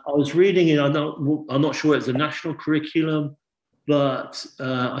 Yeah. I was reading I'm not sure it's a national curriculum, but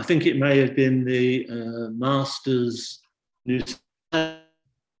I think it may have been the Masters New.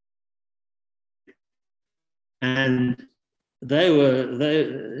 And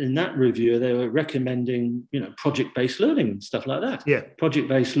in that review, they were recommending, project-based learning and stuff like that. Yeah.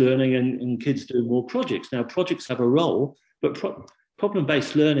 Project-based learning and kids doing more projects. Now, projects have a role, but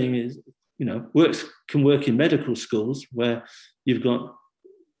problem-based learning is, can work in medical schools where you've got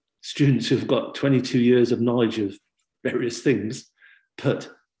students who've got 22 years of knowledge of various things. But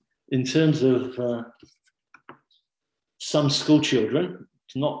in terms of some school children,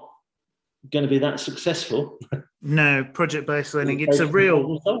 it's not going to be that successful. No, project-based learning.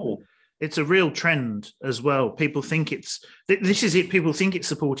 It's a real trend as well. People think this is it. People think it's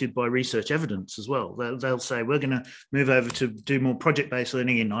supported by research evidence as well. They'll say, we're going to move over to do more project-based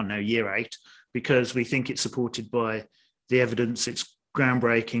learning in, year 8, because we think it's supported by the evidence. It's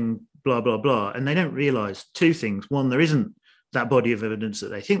groundbreaking, blah, blah, blah. And they don't realize two things. One, there isn't that body of evidence that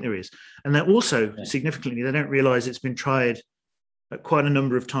they think there is. And that also, significantly, they don't realize it's been tried quite a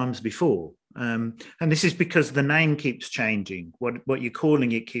number of times before. And this is because the name keeps changing. What you're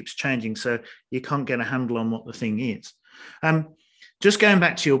calling it keeps changing, so you can't get a handle on what the thing is. Just going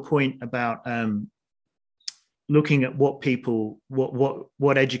back to your point about looking at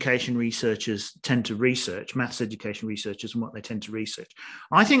what education researchers tend to research, maths education researchers, and what they tend to research.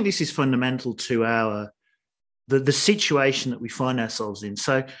 I think this is fundamental to the situation that we find ourselves in.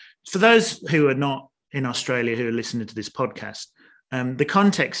 So for those who are not in Australia who are listening to this podcast, the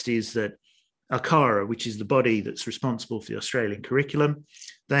context is that ACARA, which is the body that's responsible for the Australian curriculum,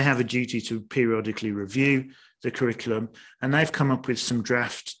 they have a duty to periodically review the curriculum, and they've come up with some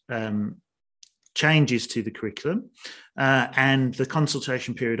draft changes to the curriculum, and the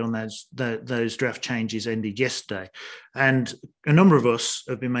consultation period on those draft changes ended yesterday. And a number of us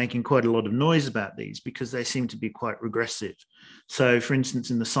have been making quite a lot of noise about these because they seem to be quite regressive. So, for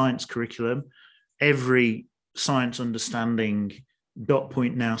instance, in the science curriculum, every science understanding dot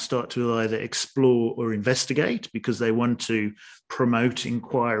point now start to either explore or investigate because they want to promote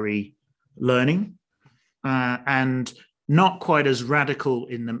inquiry learning, and not quite as radical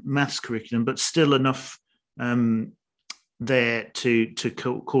in the maths curriculum, but still enough there to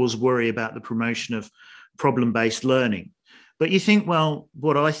cause worry about the promotion of problem-based learning. But you think, well,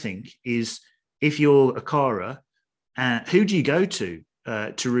 what I think is, if you're ACARA, who do you go to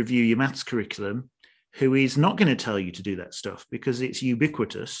review your maths curriculum who is not going to tell you to do that stuff, because it's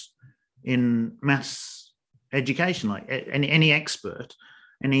ubiquitous in maths education? Like any expert,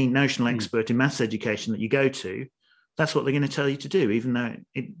 any notional expert in maths education that you go to, that's what they're going to tell you to do, even though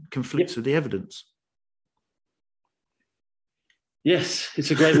it conflicts with the evidence. Yes,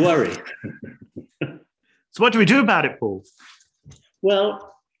 it's a great worry. So what do we do about it, Paul?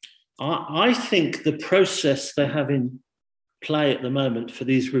 Well, I think the process they have in play at the moment for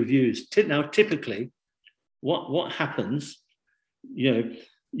these reviews, now typically what happens,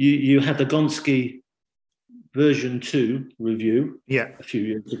 you had the Gonski version 2 review a few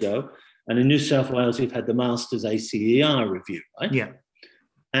years ago, and in New South Wales you've had the Masters ACER review, right? Yeah.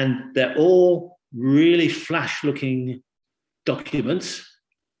 And they're all really flash-looking documents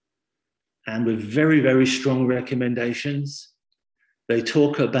and with very, very strong recommendations. They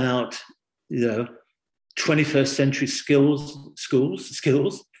talk about, 21st century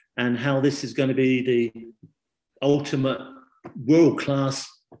skills and how this is going to be the ultimate world-class.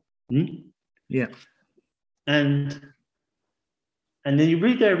 Yeah. And then you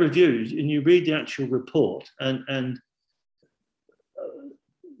read their reviews and you read the actual report, and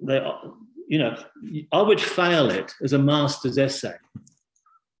they, I would fail it as a master's essay.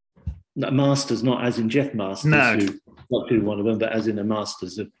 Master's, not as in Jeff Masters, no, who not do one of them, but as in a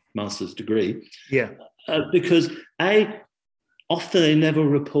master's degree. Yeah. Because often they never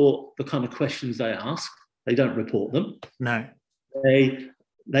report the kind of questions they ask. They don't report them. No.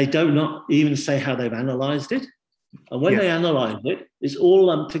 They do not even say how they've analysed it. And when they analyse it, it's all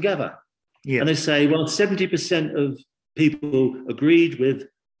lumped together. Yeah. And they say, well, 70% of people agreed with,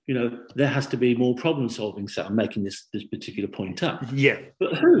 there has to be more problem solving. So I'm making this particular point up. Yeah.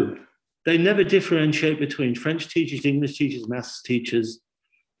 But who? They never differentiate between French teachers, English teachers, maths teachers,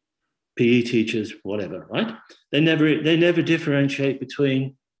 PE teachers, whatever, right? They never differentiate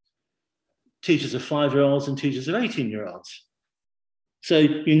between teachers of 5-year-olds and teachers of 18-year-olds. So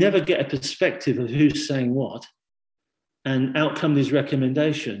you never get a perspective of who's saying what, and out come these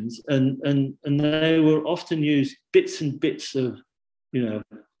recommendations, and they will often use bits and bits of,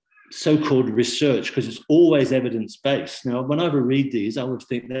 so-called research, because it's always evidence-based. Now, when I read these, I would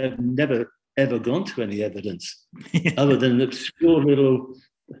think they've never, ever gone to any evidence other than obscure little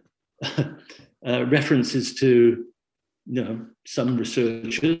references to, some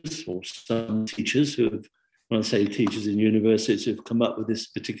researchers or some teachers who have, when I say teachers in universities, who have come up with this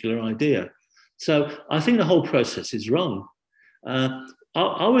particular idea. So I think the whole process is wrong.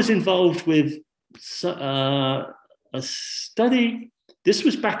 I was involved with a study. This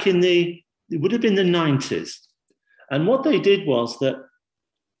was back it would have been the 90s. And what they did was that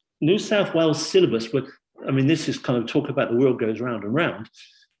New South Wales syllabus, this is kind of talk about the world goes round and round.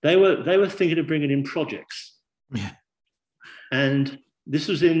 They were thinking of bringing in projects. Yeah. And this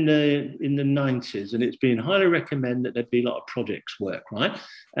was in the 90s, and it's been highly recommended that there be a lot of projects work, right?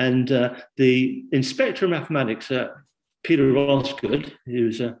 And the inspector of mathematics, Peter Osgood,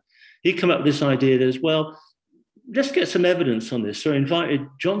 he came up with this idea that as well, let's get some evidence on this. So I invited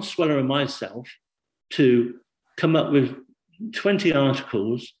John Sweller and myself to come up with 20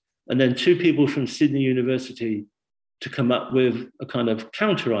 articles, and then 2 people from Sydney University to come up with a kind of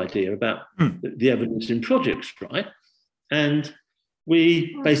counter idea about the evidence in projects, right? And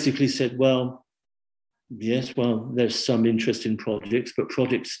we basically said, well, yes, well, there's some interest in projects, but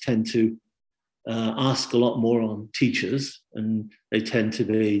projects tend to ask a lot more on teachers, and they tend to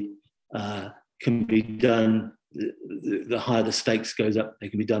be, can be done, the higher the stakes goes up, they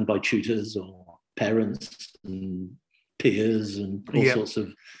can be done by tutors or parents and peers and all sorts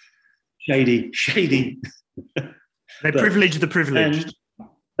of shady. They privilege the privileged. And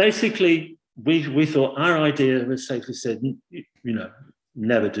basically, we thought our idea was safely said,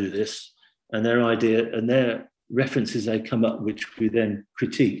 never do this. And their idea and their references they come up, which we then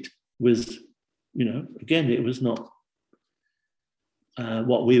critiqued, was, again, it was not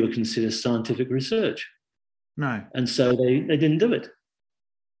what we would consider scientific research. No. And so they didn't do it.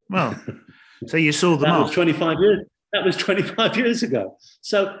 Well, so you saw them off. That was 25 years ago.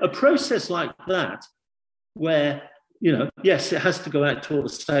 So a process like that, where, yes, it has to go out to all the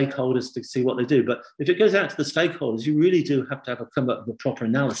stakeholders to see what they do. But if it goes out to the stakeholders, you really do have to come up with a proper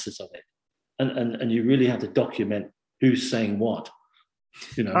analysis of it. And you really have to document who's saying what.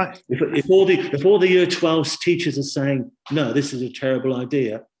 If all the year 12s teachers are saying, no, this is a terrible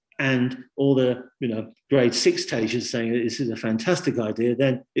idea, and all the grade 6 teachers saying this is a fantastic idea,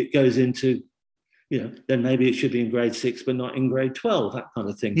 then it goes into, then maybe it should be in grade 6, but not in grade 12, that kind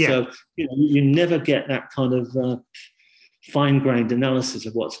of thing. Yeah. So, you never get that kind of fine-grained analysis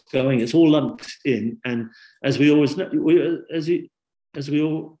of what's going. It's all lumped in. And as we always know, as we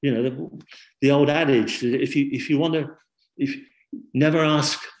all, the old adage, if you never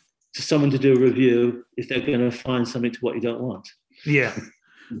ask someone to do a review if they're going to find something to what you don't want. Yeah,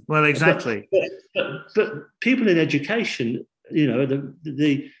 well, exactly. But people in education,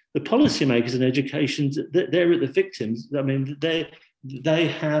 the policymakers in education, they're the victims. I mean, they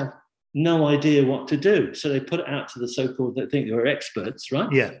have no idea what to do. So they put it out to the so-called, they think they're experts,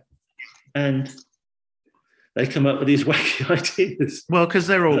 right? Yeah. And they come up with these wacky ideas. Well, because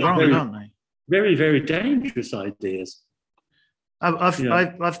they're all wrong, aren't they? Very, very dangerous ideas.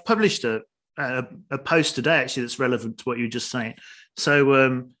 I've published a post today, actually, that's relevant to what you were just saying.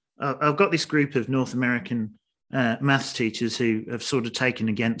 So I've got this group of North American maths teachers who have sort of taken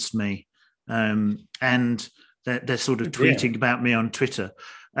against me, and they're sort of tweeting about me on Twitter.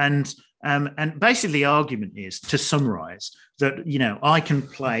 And basically the argument is, to summarize, that, I can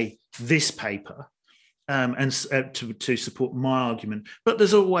play this paper and to support my argument, but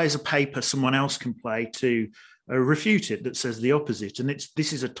there's always a paper someone else can play to refute it that says the opposite, and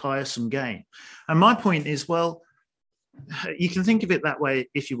this is a tiresome game. And my point is, well, you can think of it that way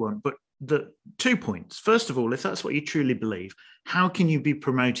if you want, but the 2 points. First of all, if that's what you truly believe, how can you be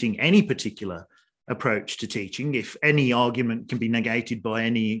promoting any particular approach to teaching if any argument can be negated by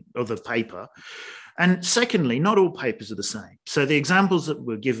any other paper? And secondly, not all papers are the same. So the examples that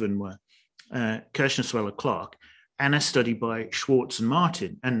were given were Kirshner, Sweller, Clark, and a study by Schwartz and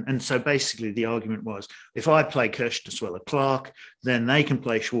Martin. And so basically the argument was, if I play Kirshner, Sweller, Clark, then they can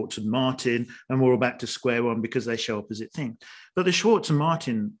play Schwartz and Martin, and we're all back to square one because they show opposite things. But the Schwartz and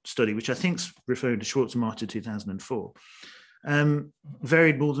Martin study, which I think is referring to Schwartz and Martin 2004,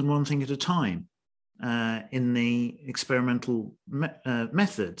 varied more than one thing at a time in the experimental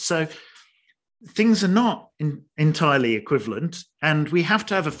method. So things are not entirely equivalent, and we have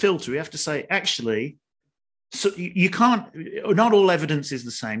to have a filter. We have to say, actually, so you can't, not all evidence is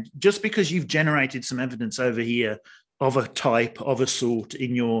the same. Just because you've generated some evidence over here of a type, of a sort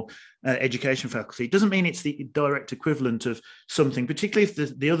in your education faculty, it doesn't mean it's the direct equivalent of something, particularly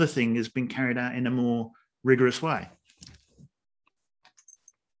if the other thing has been carried out in a more rigorous way.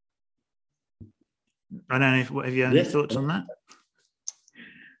 I don't know, have you any thoughts on that?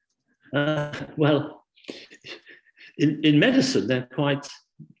 Well, in medicine, they're quite...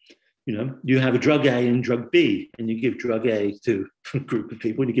 you have a drug A and drug B, and you give drug A to a group of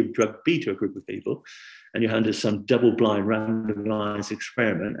people, and you give drug B to a group of people, and you're under some double-blind randomized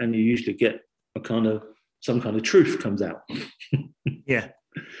experiment, and you usually get a kind of some kind of truth comes out. Yeah.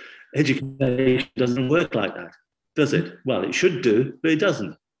 Education doesn't work like that, does it? Well, it should do, but it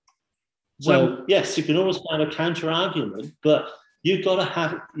doesn't. So yes, you can always find a counter argument, but you've got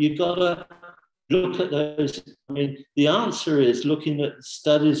to look at those. I mean, the answer is looking at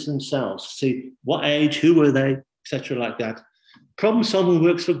studies themselves, see what age, who were they, etc., like that. Problem solving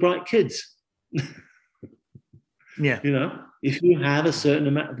works for bright kids. Yeah. You know, if you have a certain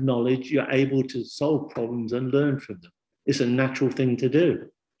amount of knowledge, you're able to solve problems and learn from them. It's a natural thing to do.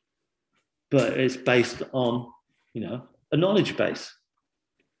 But it's based on, you know, a knowledge base.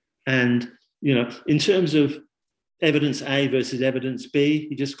 And, you know, in terms of evidence A versus evidence B,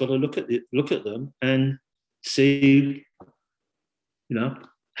 you just got to look at them and see, you know,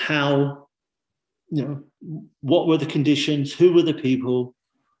 how, you know, what were the conditions, who were the people,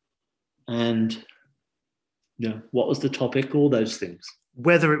 and, you know, what was the topic, all those things.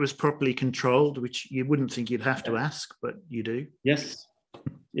 Whether it was properly controlled, which you wouldn't think you'd have to ask, but you do. Yes.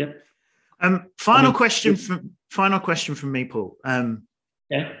 Yep. Final question from me, Paul.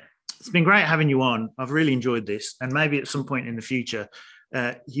 Yeah. It's been great having you on. I've really enjoyed this, and maybe at some point in the future,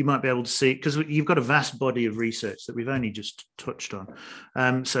 you might be able to see, because you've got a vast body of research that we've only just touched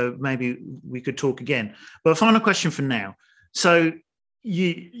on. So maybe we could talk again. But a final question for now. So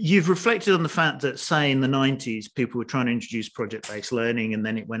you've reflected on the fact that, say, in the 90s, people were trying to introduce project-based learning, and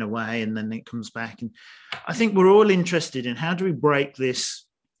then it went away, and then it comes back. And I think we're all interested in how do we break this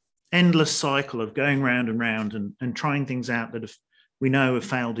endless cycle of going round and round and trying things out that we know have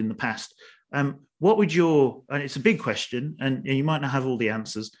failed in the past. What would and it's a big question, and you might not have all the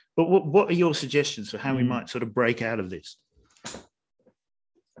answers, but what are your suggestions for how we might sort of break out of this?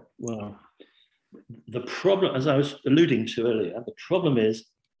 Well, the problem, as I was alluding to earlier, the problem is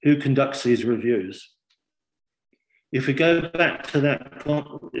who conducts these reviews. If we go back to that,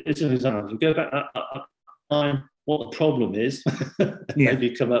 it's an example, we go back, find what the problem is,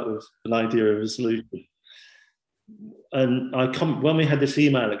 maybe come up with an idea of a solution. And when we had this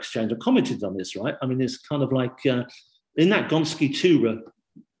email exchange, I commented on this, right? I mean, it's kind of like in that Gonski 2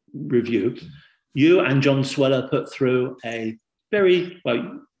 review, you and John Sweller put through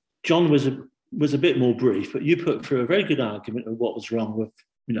John was a bit more brief, but you put through a very good argument of what was wrong with,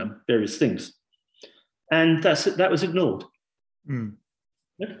 you know, various things. And that was ignored. Mm.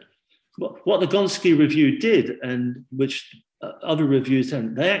 Yeah. What the Gonski review did, and which other reviews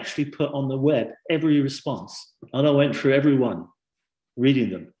didn't, they actually put on the web every response. And I went through every one, reading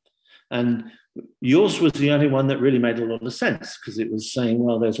them. And yours was the only one that really made a lot of sense, because it was saying,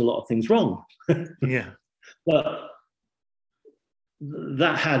 well, there's a lot of things wrong. Yeah. But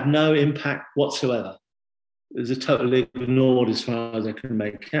that had no impact whatsoever. It was totally ignored as far as I can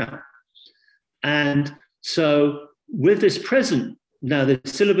make out. And so with this present, now the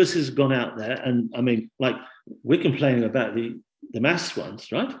syllabus has gone out there, and I mean, like, we're complaining about the maths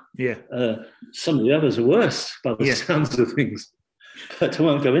ones, right? Yeah. Some of the others are worse by the sounds of things, but I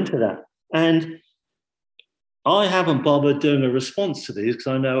won't go into that. And I haven't bothered doing a response to these because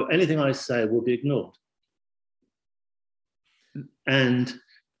I know anything I say will be ignored. And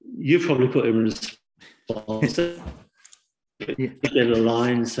you've probably put in a response a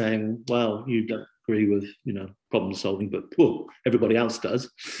line saying, well, you don't agree with, you know, problem solving, but everybody else does.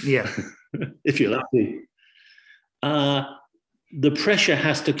 Yeah. If you're lucky. The pressure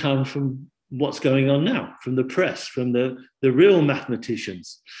has to come from what's going on now, from the press, from the real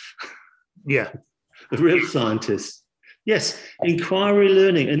mathematicians. Yeah. The real scientists. Yes, inquiry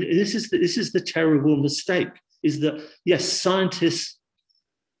learning. And this is the terrible mistake, is that, yes, scientists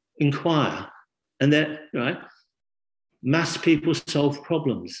inquire, and they're, right, maths people solve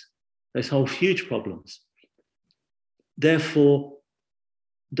problems. They solve huge problems. Therefore,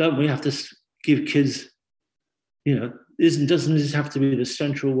 don't we have to give kids, you know, doesn't this have to be the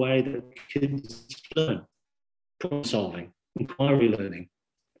central way that kids learn? Problem solving, inquiry learning.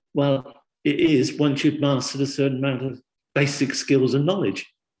 Well, it is once you've mastered a certain amount of basic skills and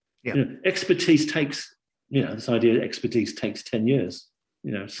knowledge. Yeah. You know, expertise takes, you know, this idea of expertise takes 10 years,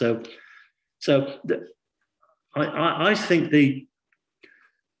 you know, I think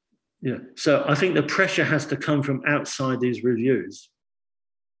I think the pressure has to come from outside these reviews.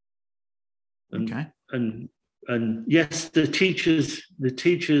 Okay. And yes, the teachers'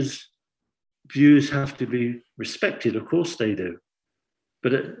 views have to be respected. Of course they do,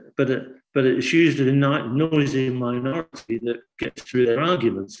 but it's usually the noisy minority that gets through their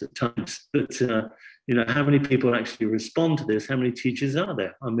arguments at times. But you know, how many people actually respond to this? How many teachers are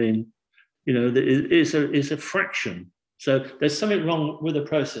there? I mean, you know, it's a fraction. So there's something wrong with the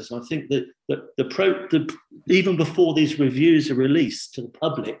process. And I think that even before these reviews are released to the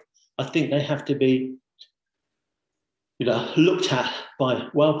public, I think they have to be looked at by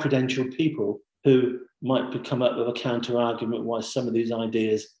well-credentialed people who might come up with a counter-argument why some of these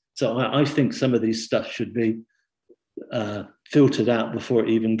ideas. So I think some of these stuff should be filtered out before it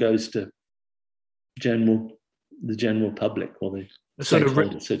even goes to the general public or the sort of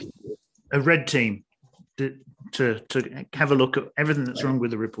a red team to have a look at everything that's wrong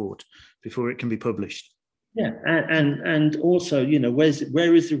with the report before it can be published. Yeah, and also,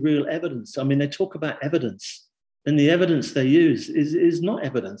 where is the real evidence? I mean, they talk about evidence, and the evidence they use is not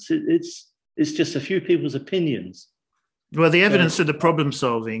evidence. It's just a few people's opinions. Well, the evidence of the problem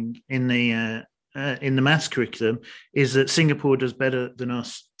solving in the maths curriculum is that Singapore does better than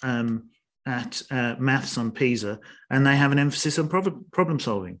us at maths on PISA, and they have an emphasis on problem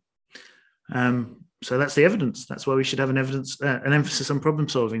solving. So that's the evidence. That's why we should have an emphasis on problem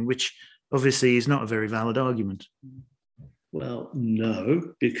solving, which obviously is not a very valid argument. Well,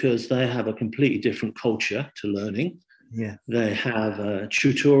 no, because they have a completely different culture to learning. Yeah, they have a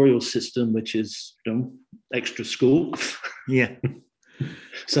tutorial system, which is extra school. Yeah.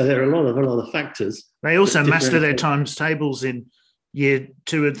 So there are a lot of factors. They also master their times tables in year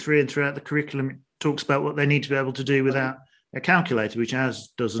 2 and 3, and throughout the curriculum, it talks about what they need to be able to do without a calculator, which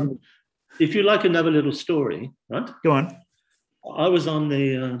ours doesn't. If you like another little story, right? Go on. I was on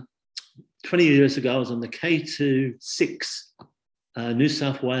the 20 years ago. I was on the K-6 New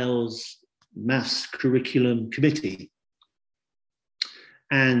South Wales Maths Curriculum Committee,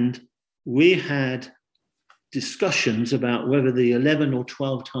 and we had discussions about whether the 11 or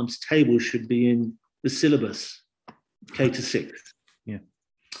 12 times table should be in the syllabus, K-6. Yeah.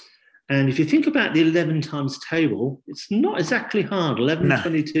 And if you think about the 11 times table, it's not exactly hard. 11, no.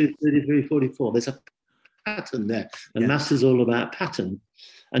 22, 33, 44. There's a pattern there. And maths is all about pattern.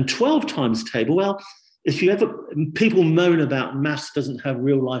 And 12 times table, well, people moan about maths doesn't have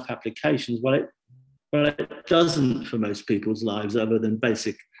real life applications. Well, it doesn't for most people's lives, other than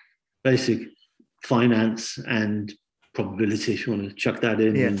basic finance and probability, if you want to chuck that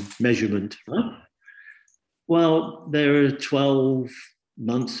in, and measurement. Right? Well, there are 12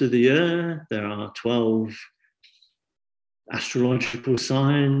 months of the year. There are 12 astrological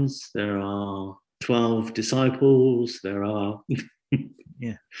signs. There are 12 disciples. There are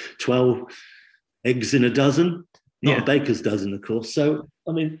 12 eggs in a dozen. Not a baker's dozen, of course. So,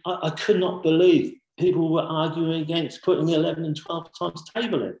 I mean, I could not believe people were arguing against putting the 11 and 12 times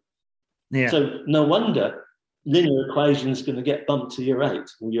table in. Yeah. So no wonder linear equation is going to get bumped to year 8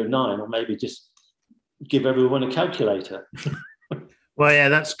 or year 9, or maybe just give everyone a calculator. Well, yeah,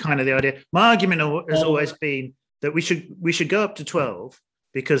 that's kind of the idea. My argument has always been that we should go up to 12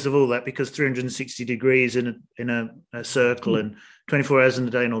 because of all that, because 360 degrees in a circle and 24 hours in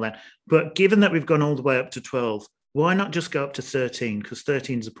a day and all that. But given that we've gone all the way up to 12, why not just go up to 13? Because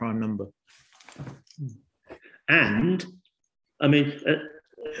 13 is a prime number. And, I mean,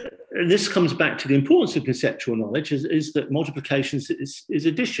 and this comes back to the importance of conceptual knowledge, is that multiplication is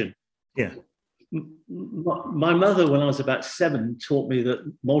addition. Yeah. My mother, when I was about 7, taught me that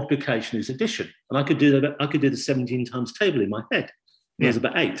multiplication is addition, and I could do the 17 times table in my head when I was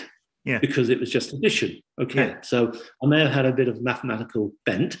about 8. Yeah. Because it was just addition. Okay. Yeah. So I may have had a bit of mathematical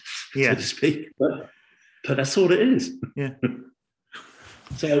bent, so to speak, but that's all it is. Yeah.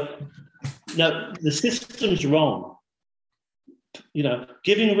 So no, the system's wrong.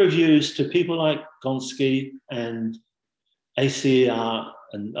 Giving reviews to people like Gonski and ACER,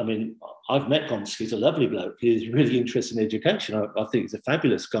 and I mean, I've met Gonski. He's a lovely bloke. He's really interested in education. I think he's a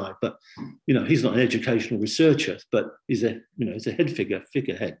fabulous guy. But he's not an educational researcher, but he's a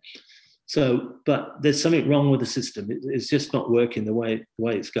figurehead. So, but there's something wrong with the system. It's just not working the way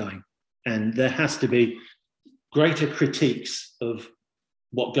it's going, and there has to be greater critiques of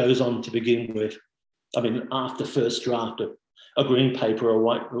what goes on to begin with. I mean, after first draft of a green paper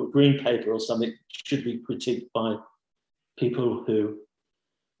or something should be critiqued by people who,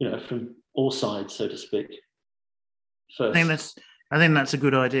 from all sides, so to speak. First. I think that's a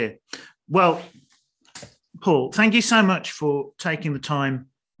good idea. Well, Paul, thank you so much for taking the time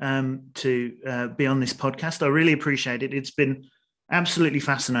to be on this podcast. I really appreciate it. It's been absolutely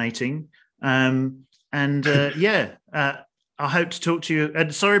fascinating. I hope to talk to you.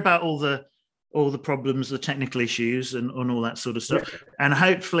 And sorry about all the problems, the technical issues and all that sort of stuff. And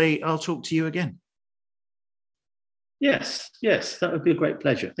hopefully I'll talk to you again. Yes, that would be a great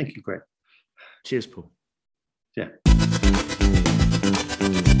pleasure. Thank you, Greg. Cheers, Paul. Yeah.